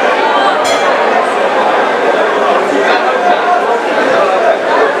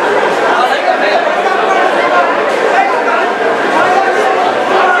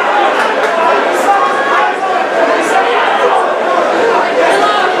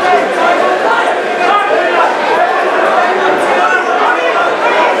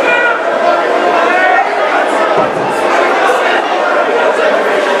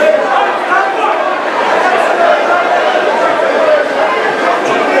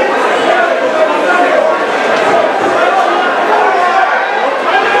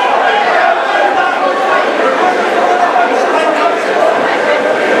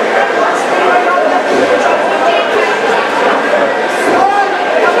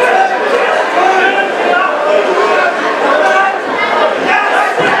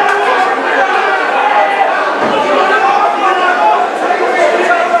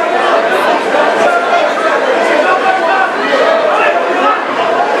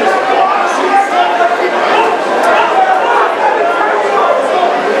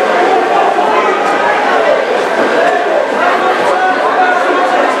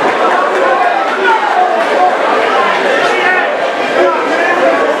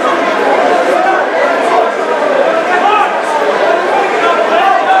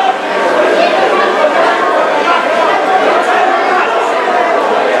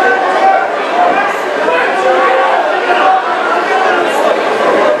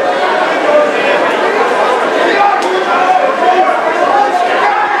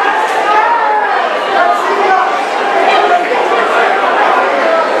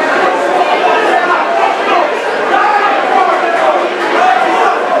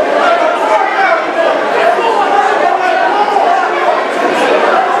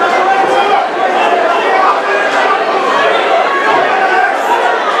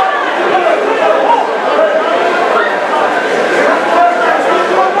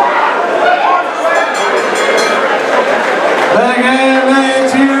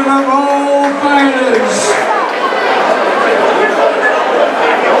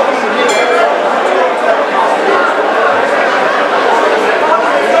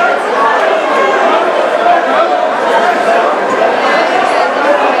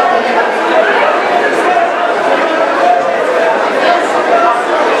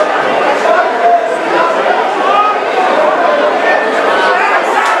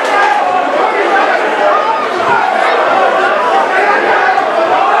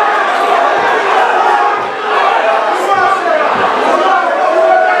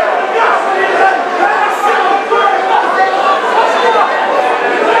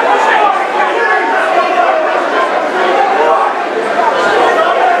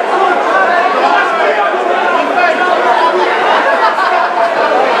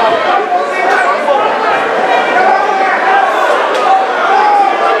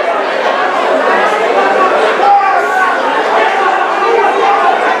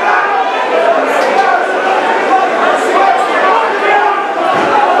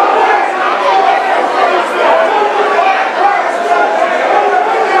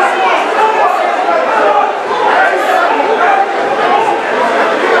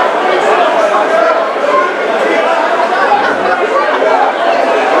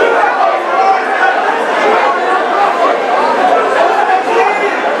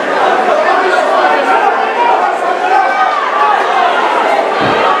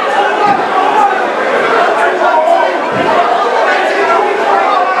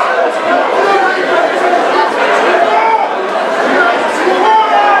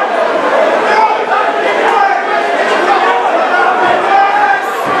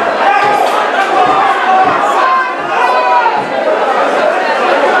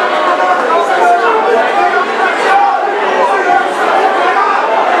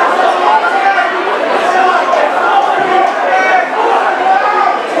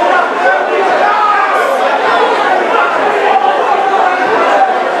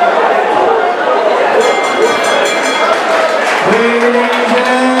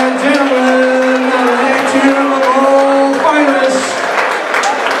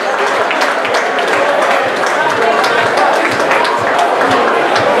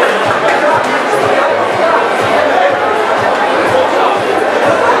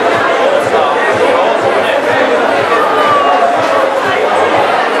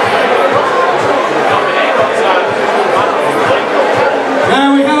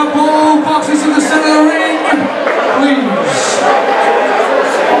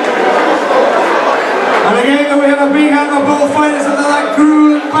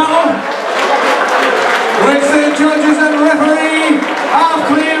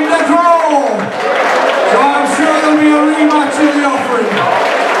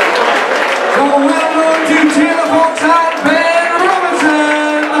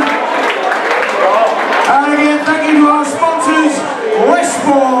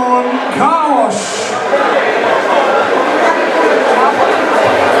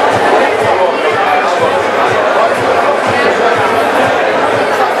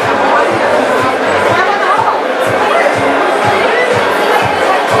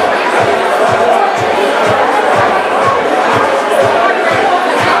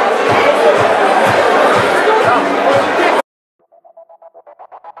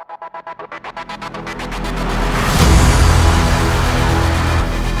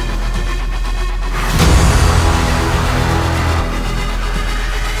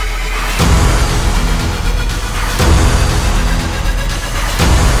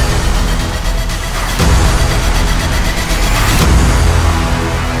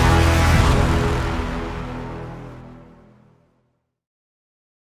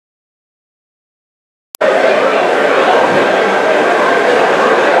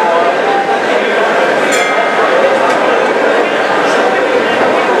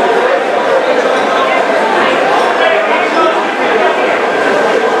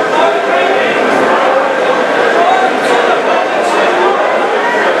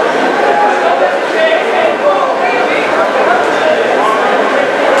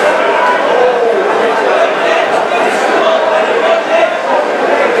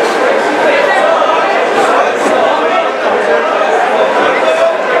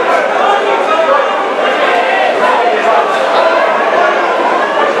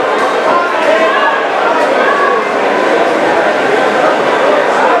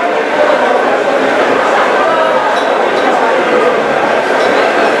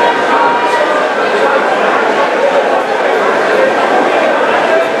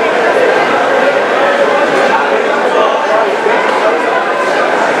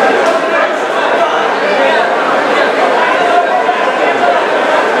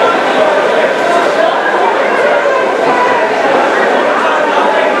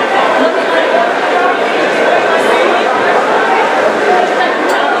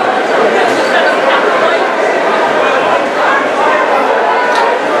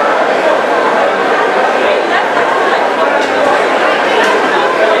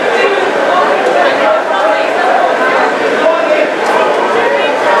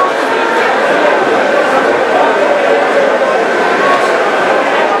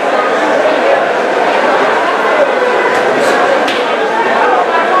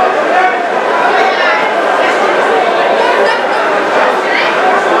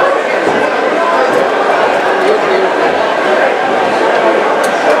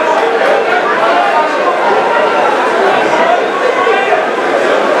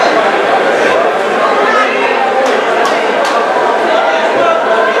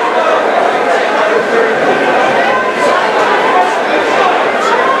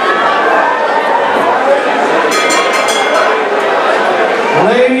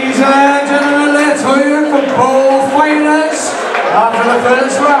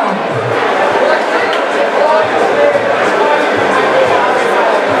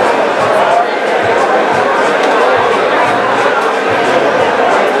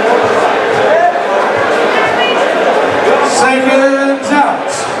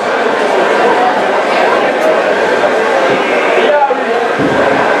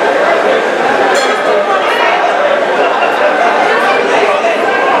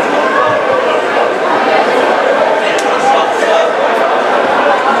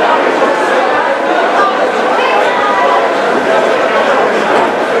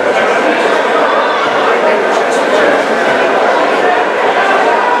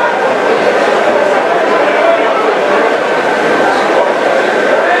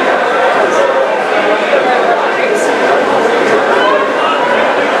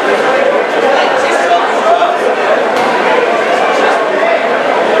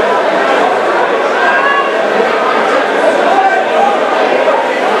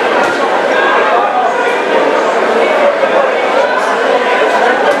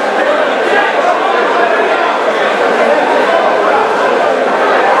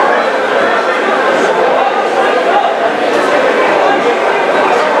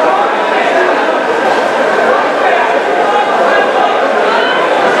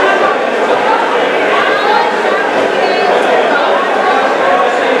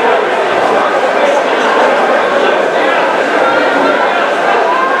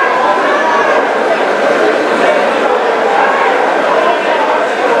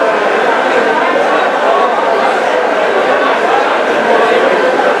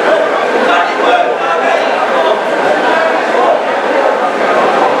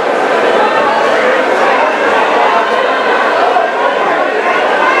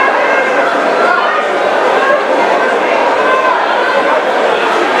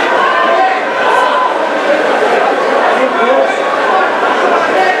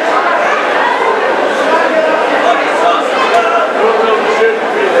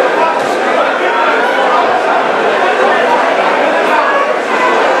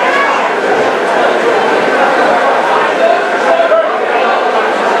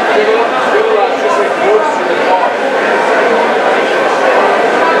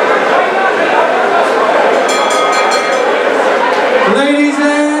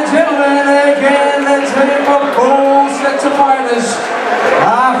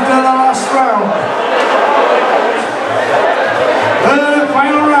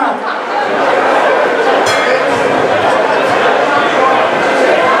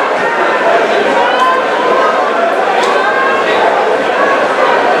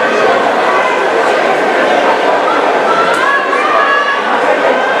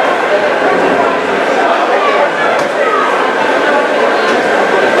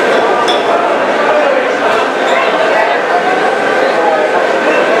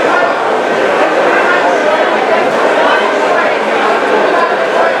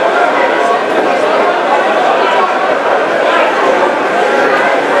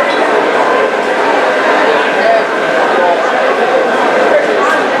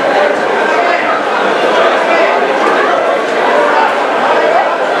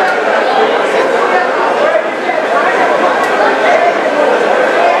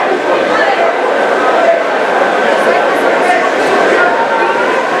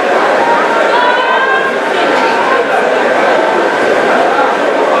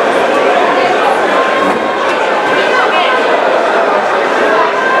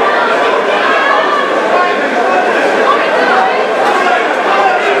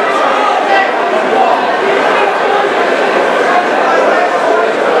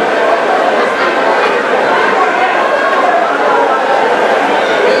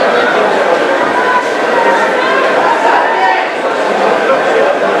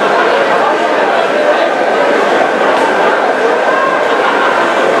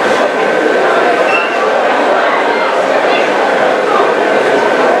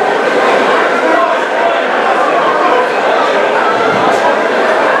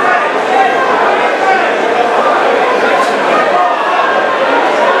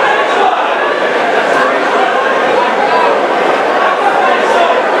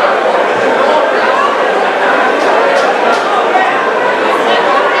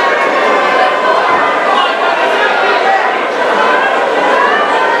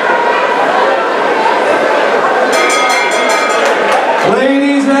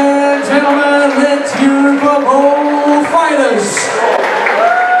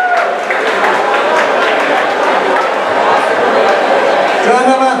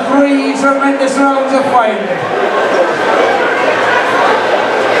 tremendous rounds of fighting.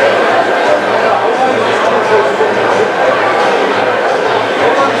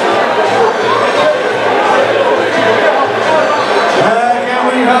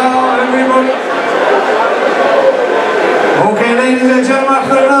 Okay, ladies and gentlemen,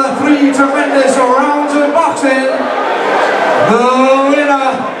 after another 3 tremendous rounds of boxing, the winner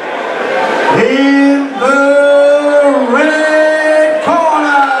in the red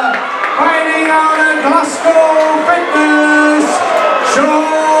corner, fighting out of Glasgow Fitness,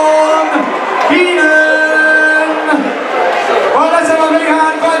 Sean Keenan. Well, let's have a big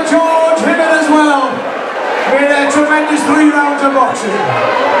hand for George Hibbert as well. In a tremendous 3 rounds of boxing.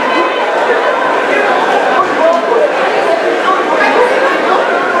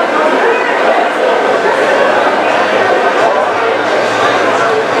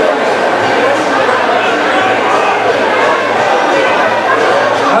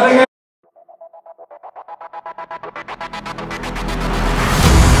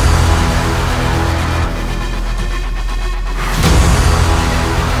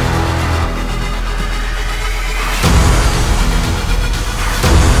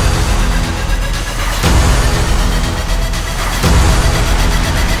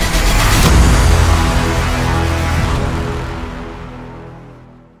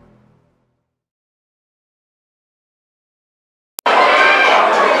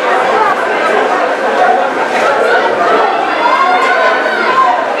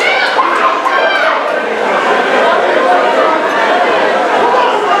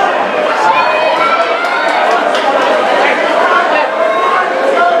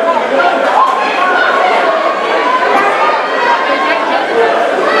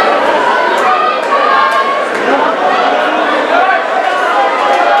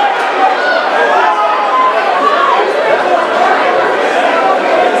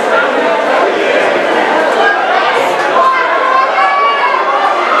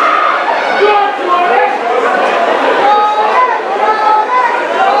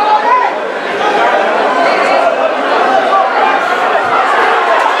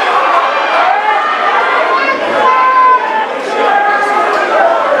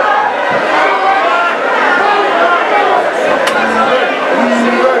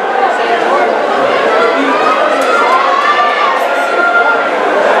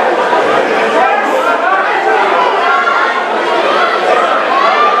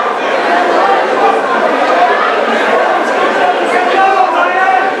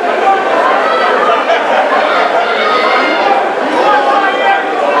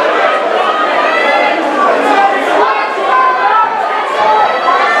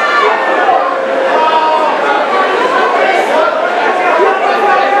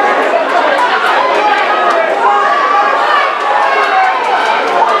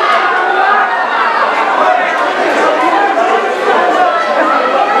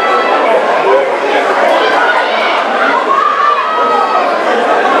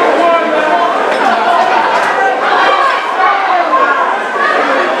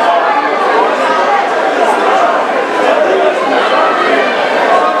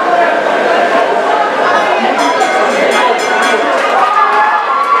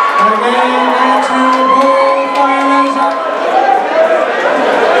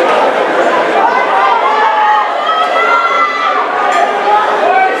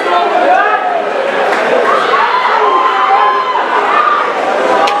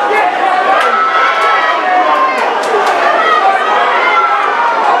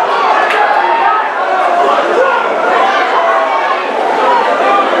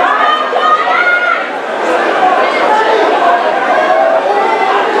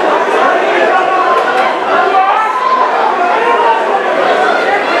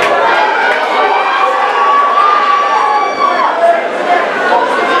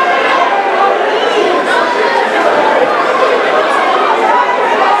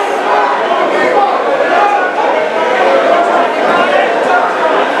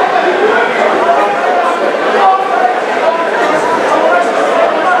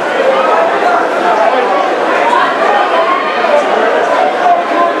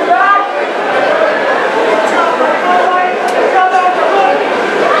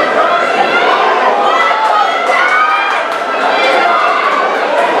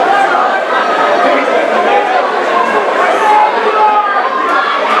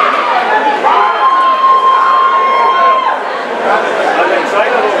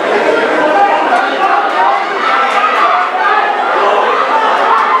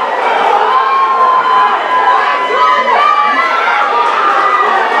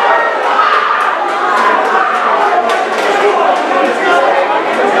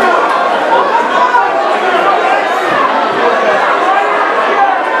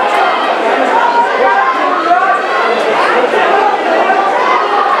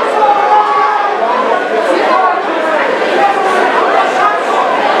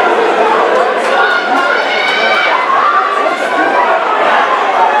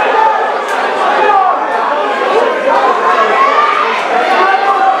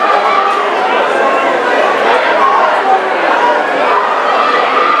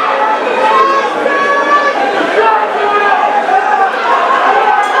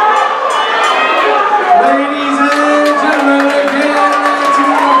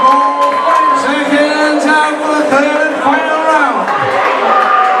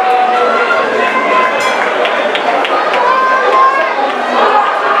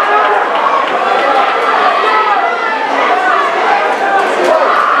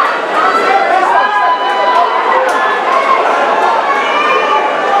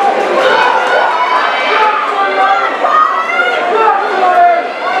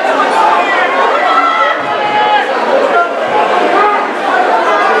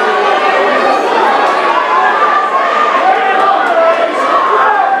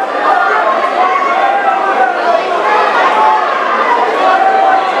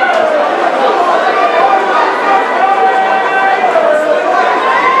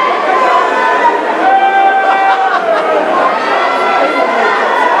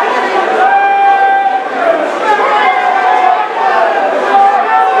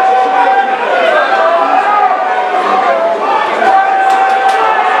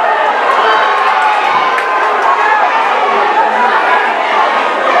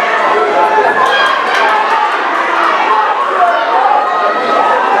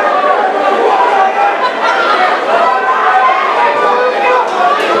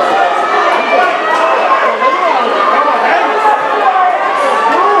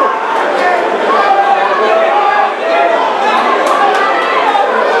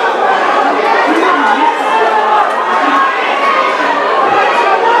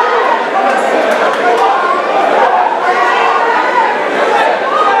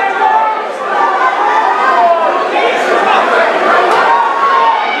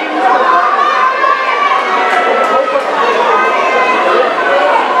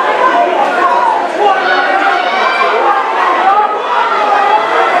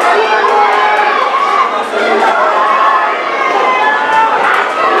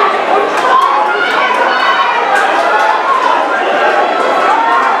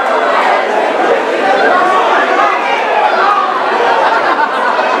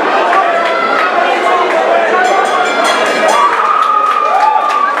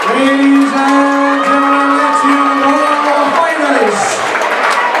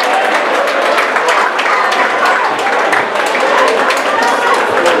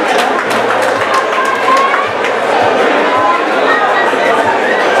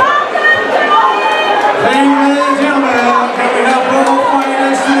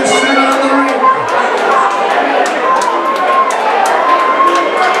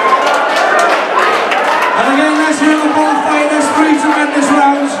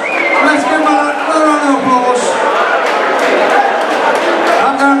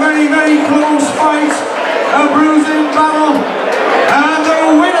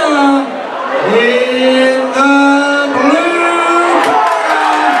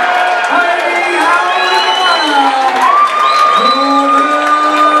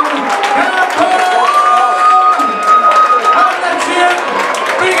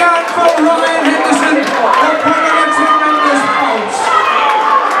 Ryan Henderson for putting a tremendous bounce.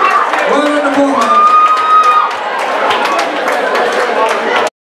 Well done to both men.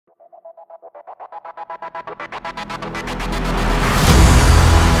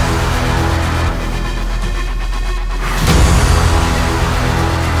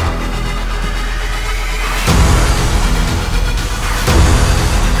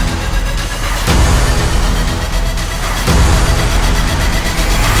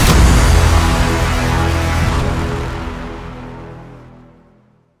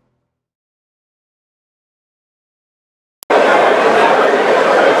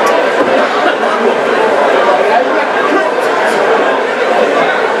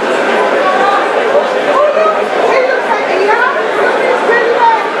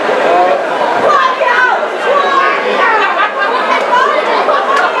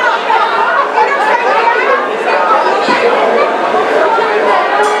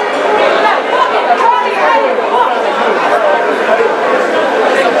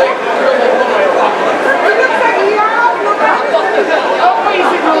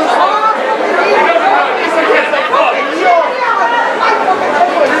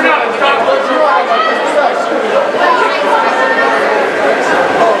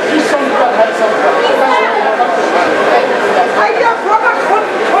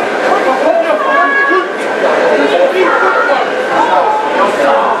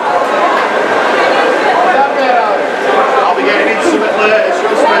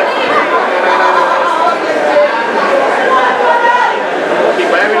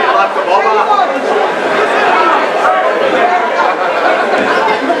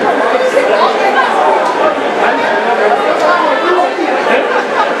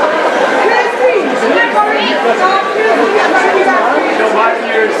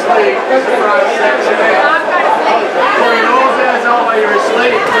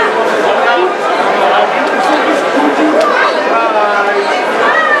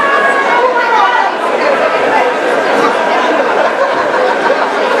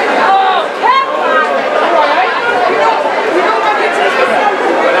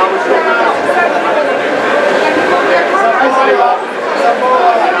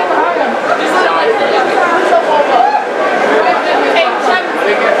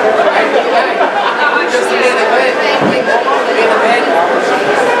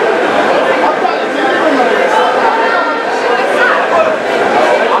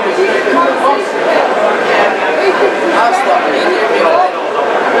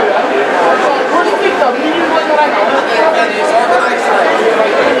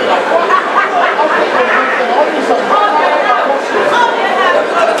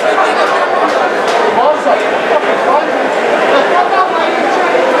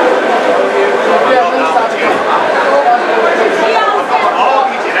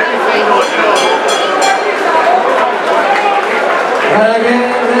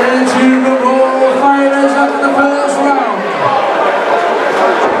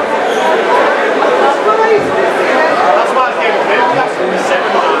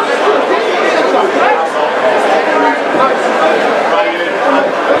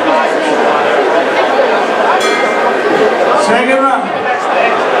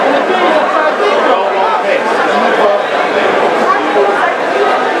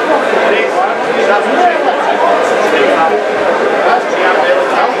 Yeah.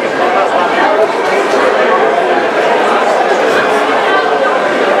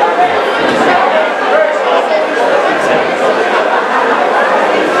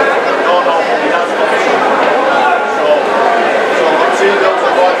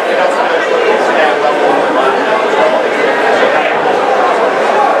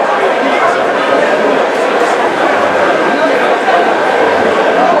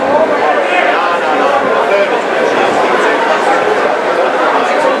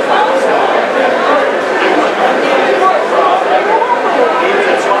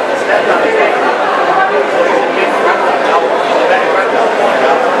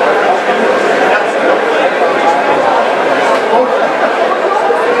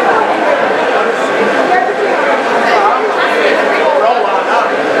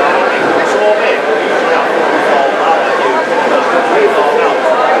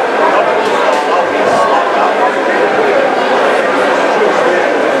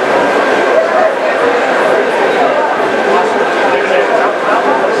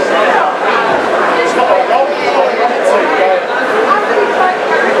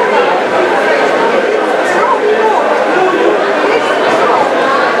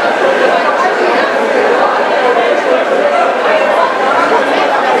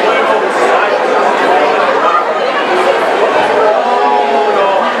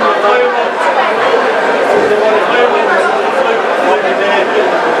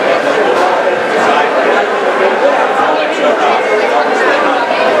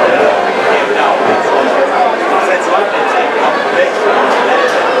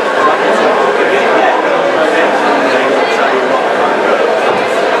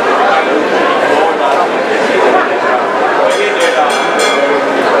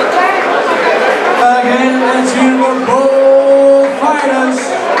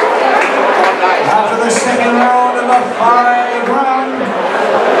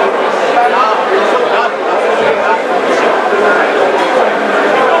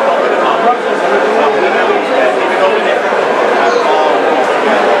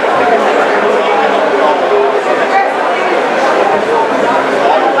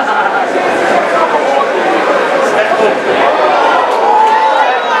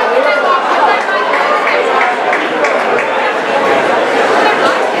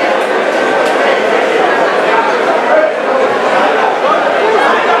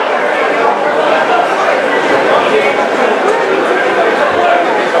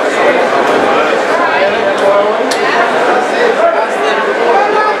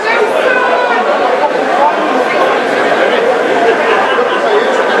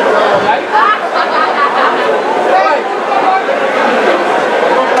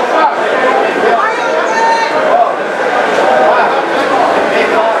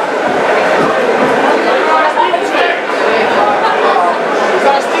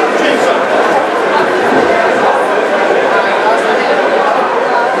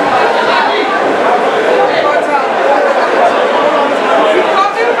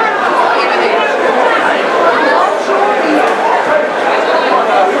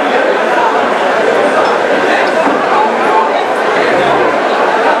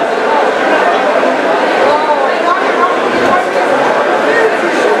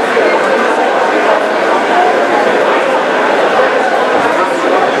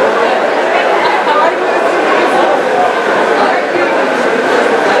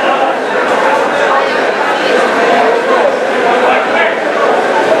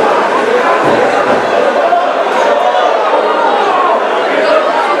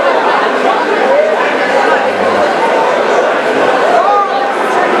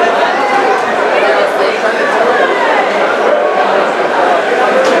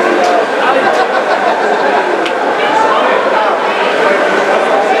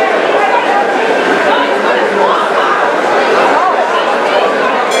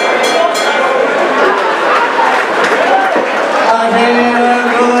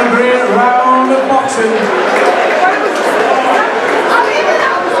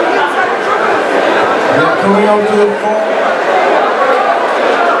 out to the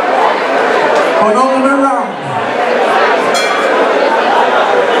penultimate round.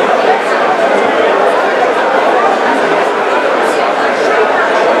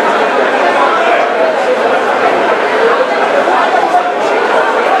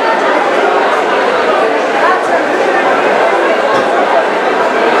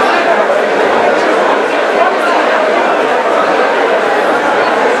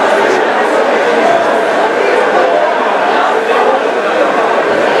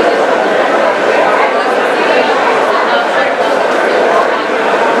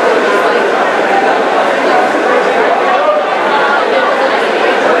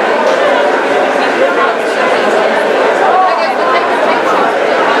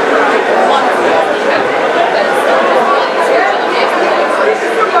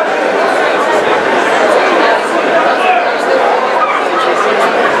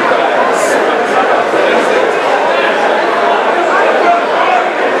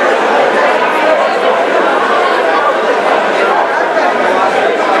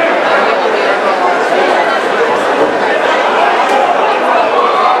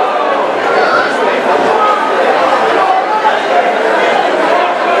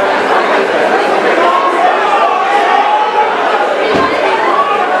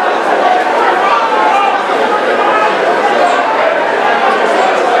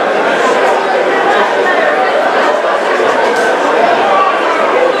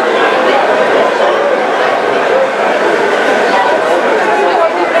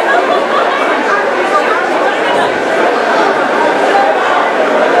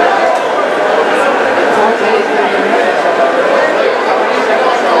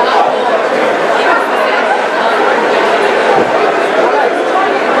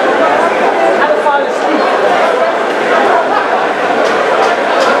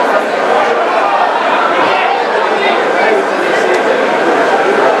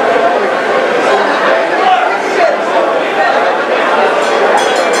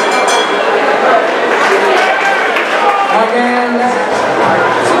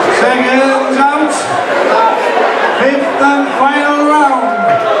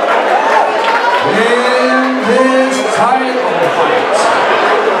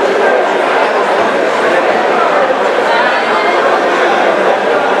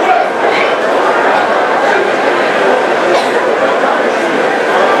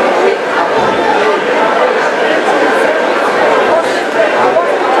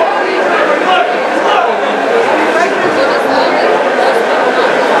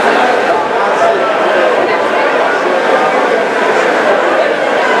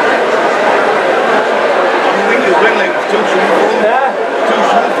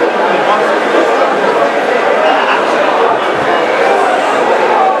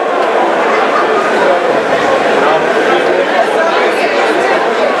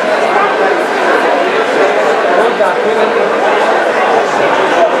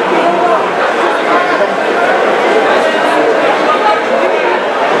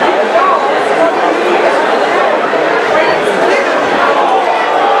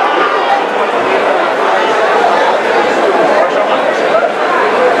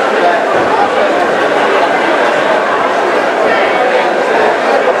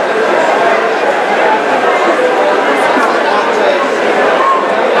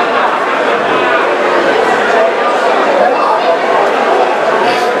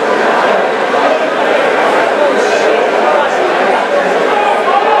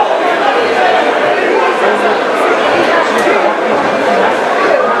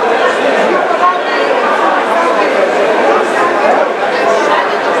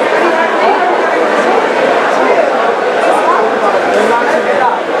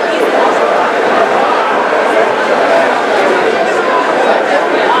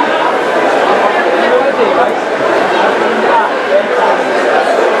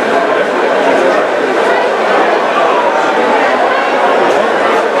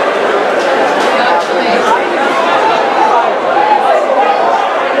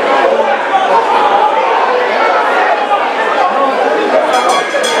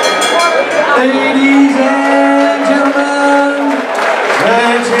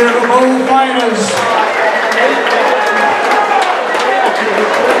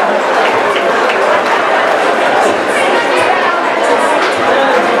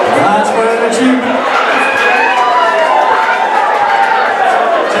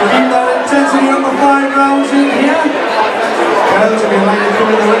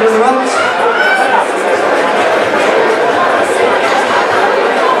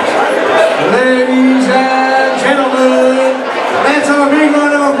 Ladies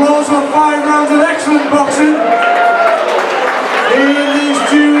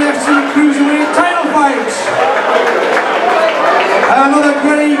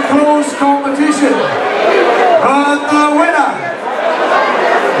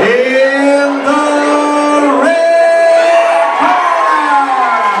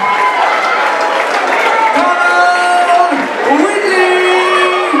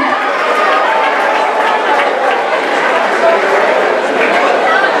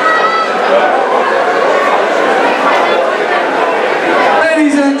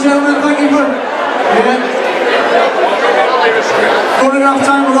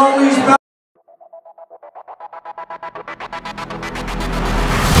around with all these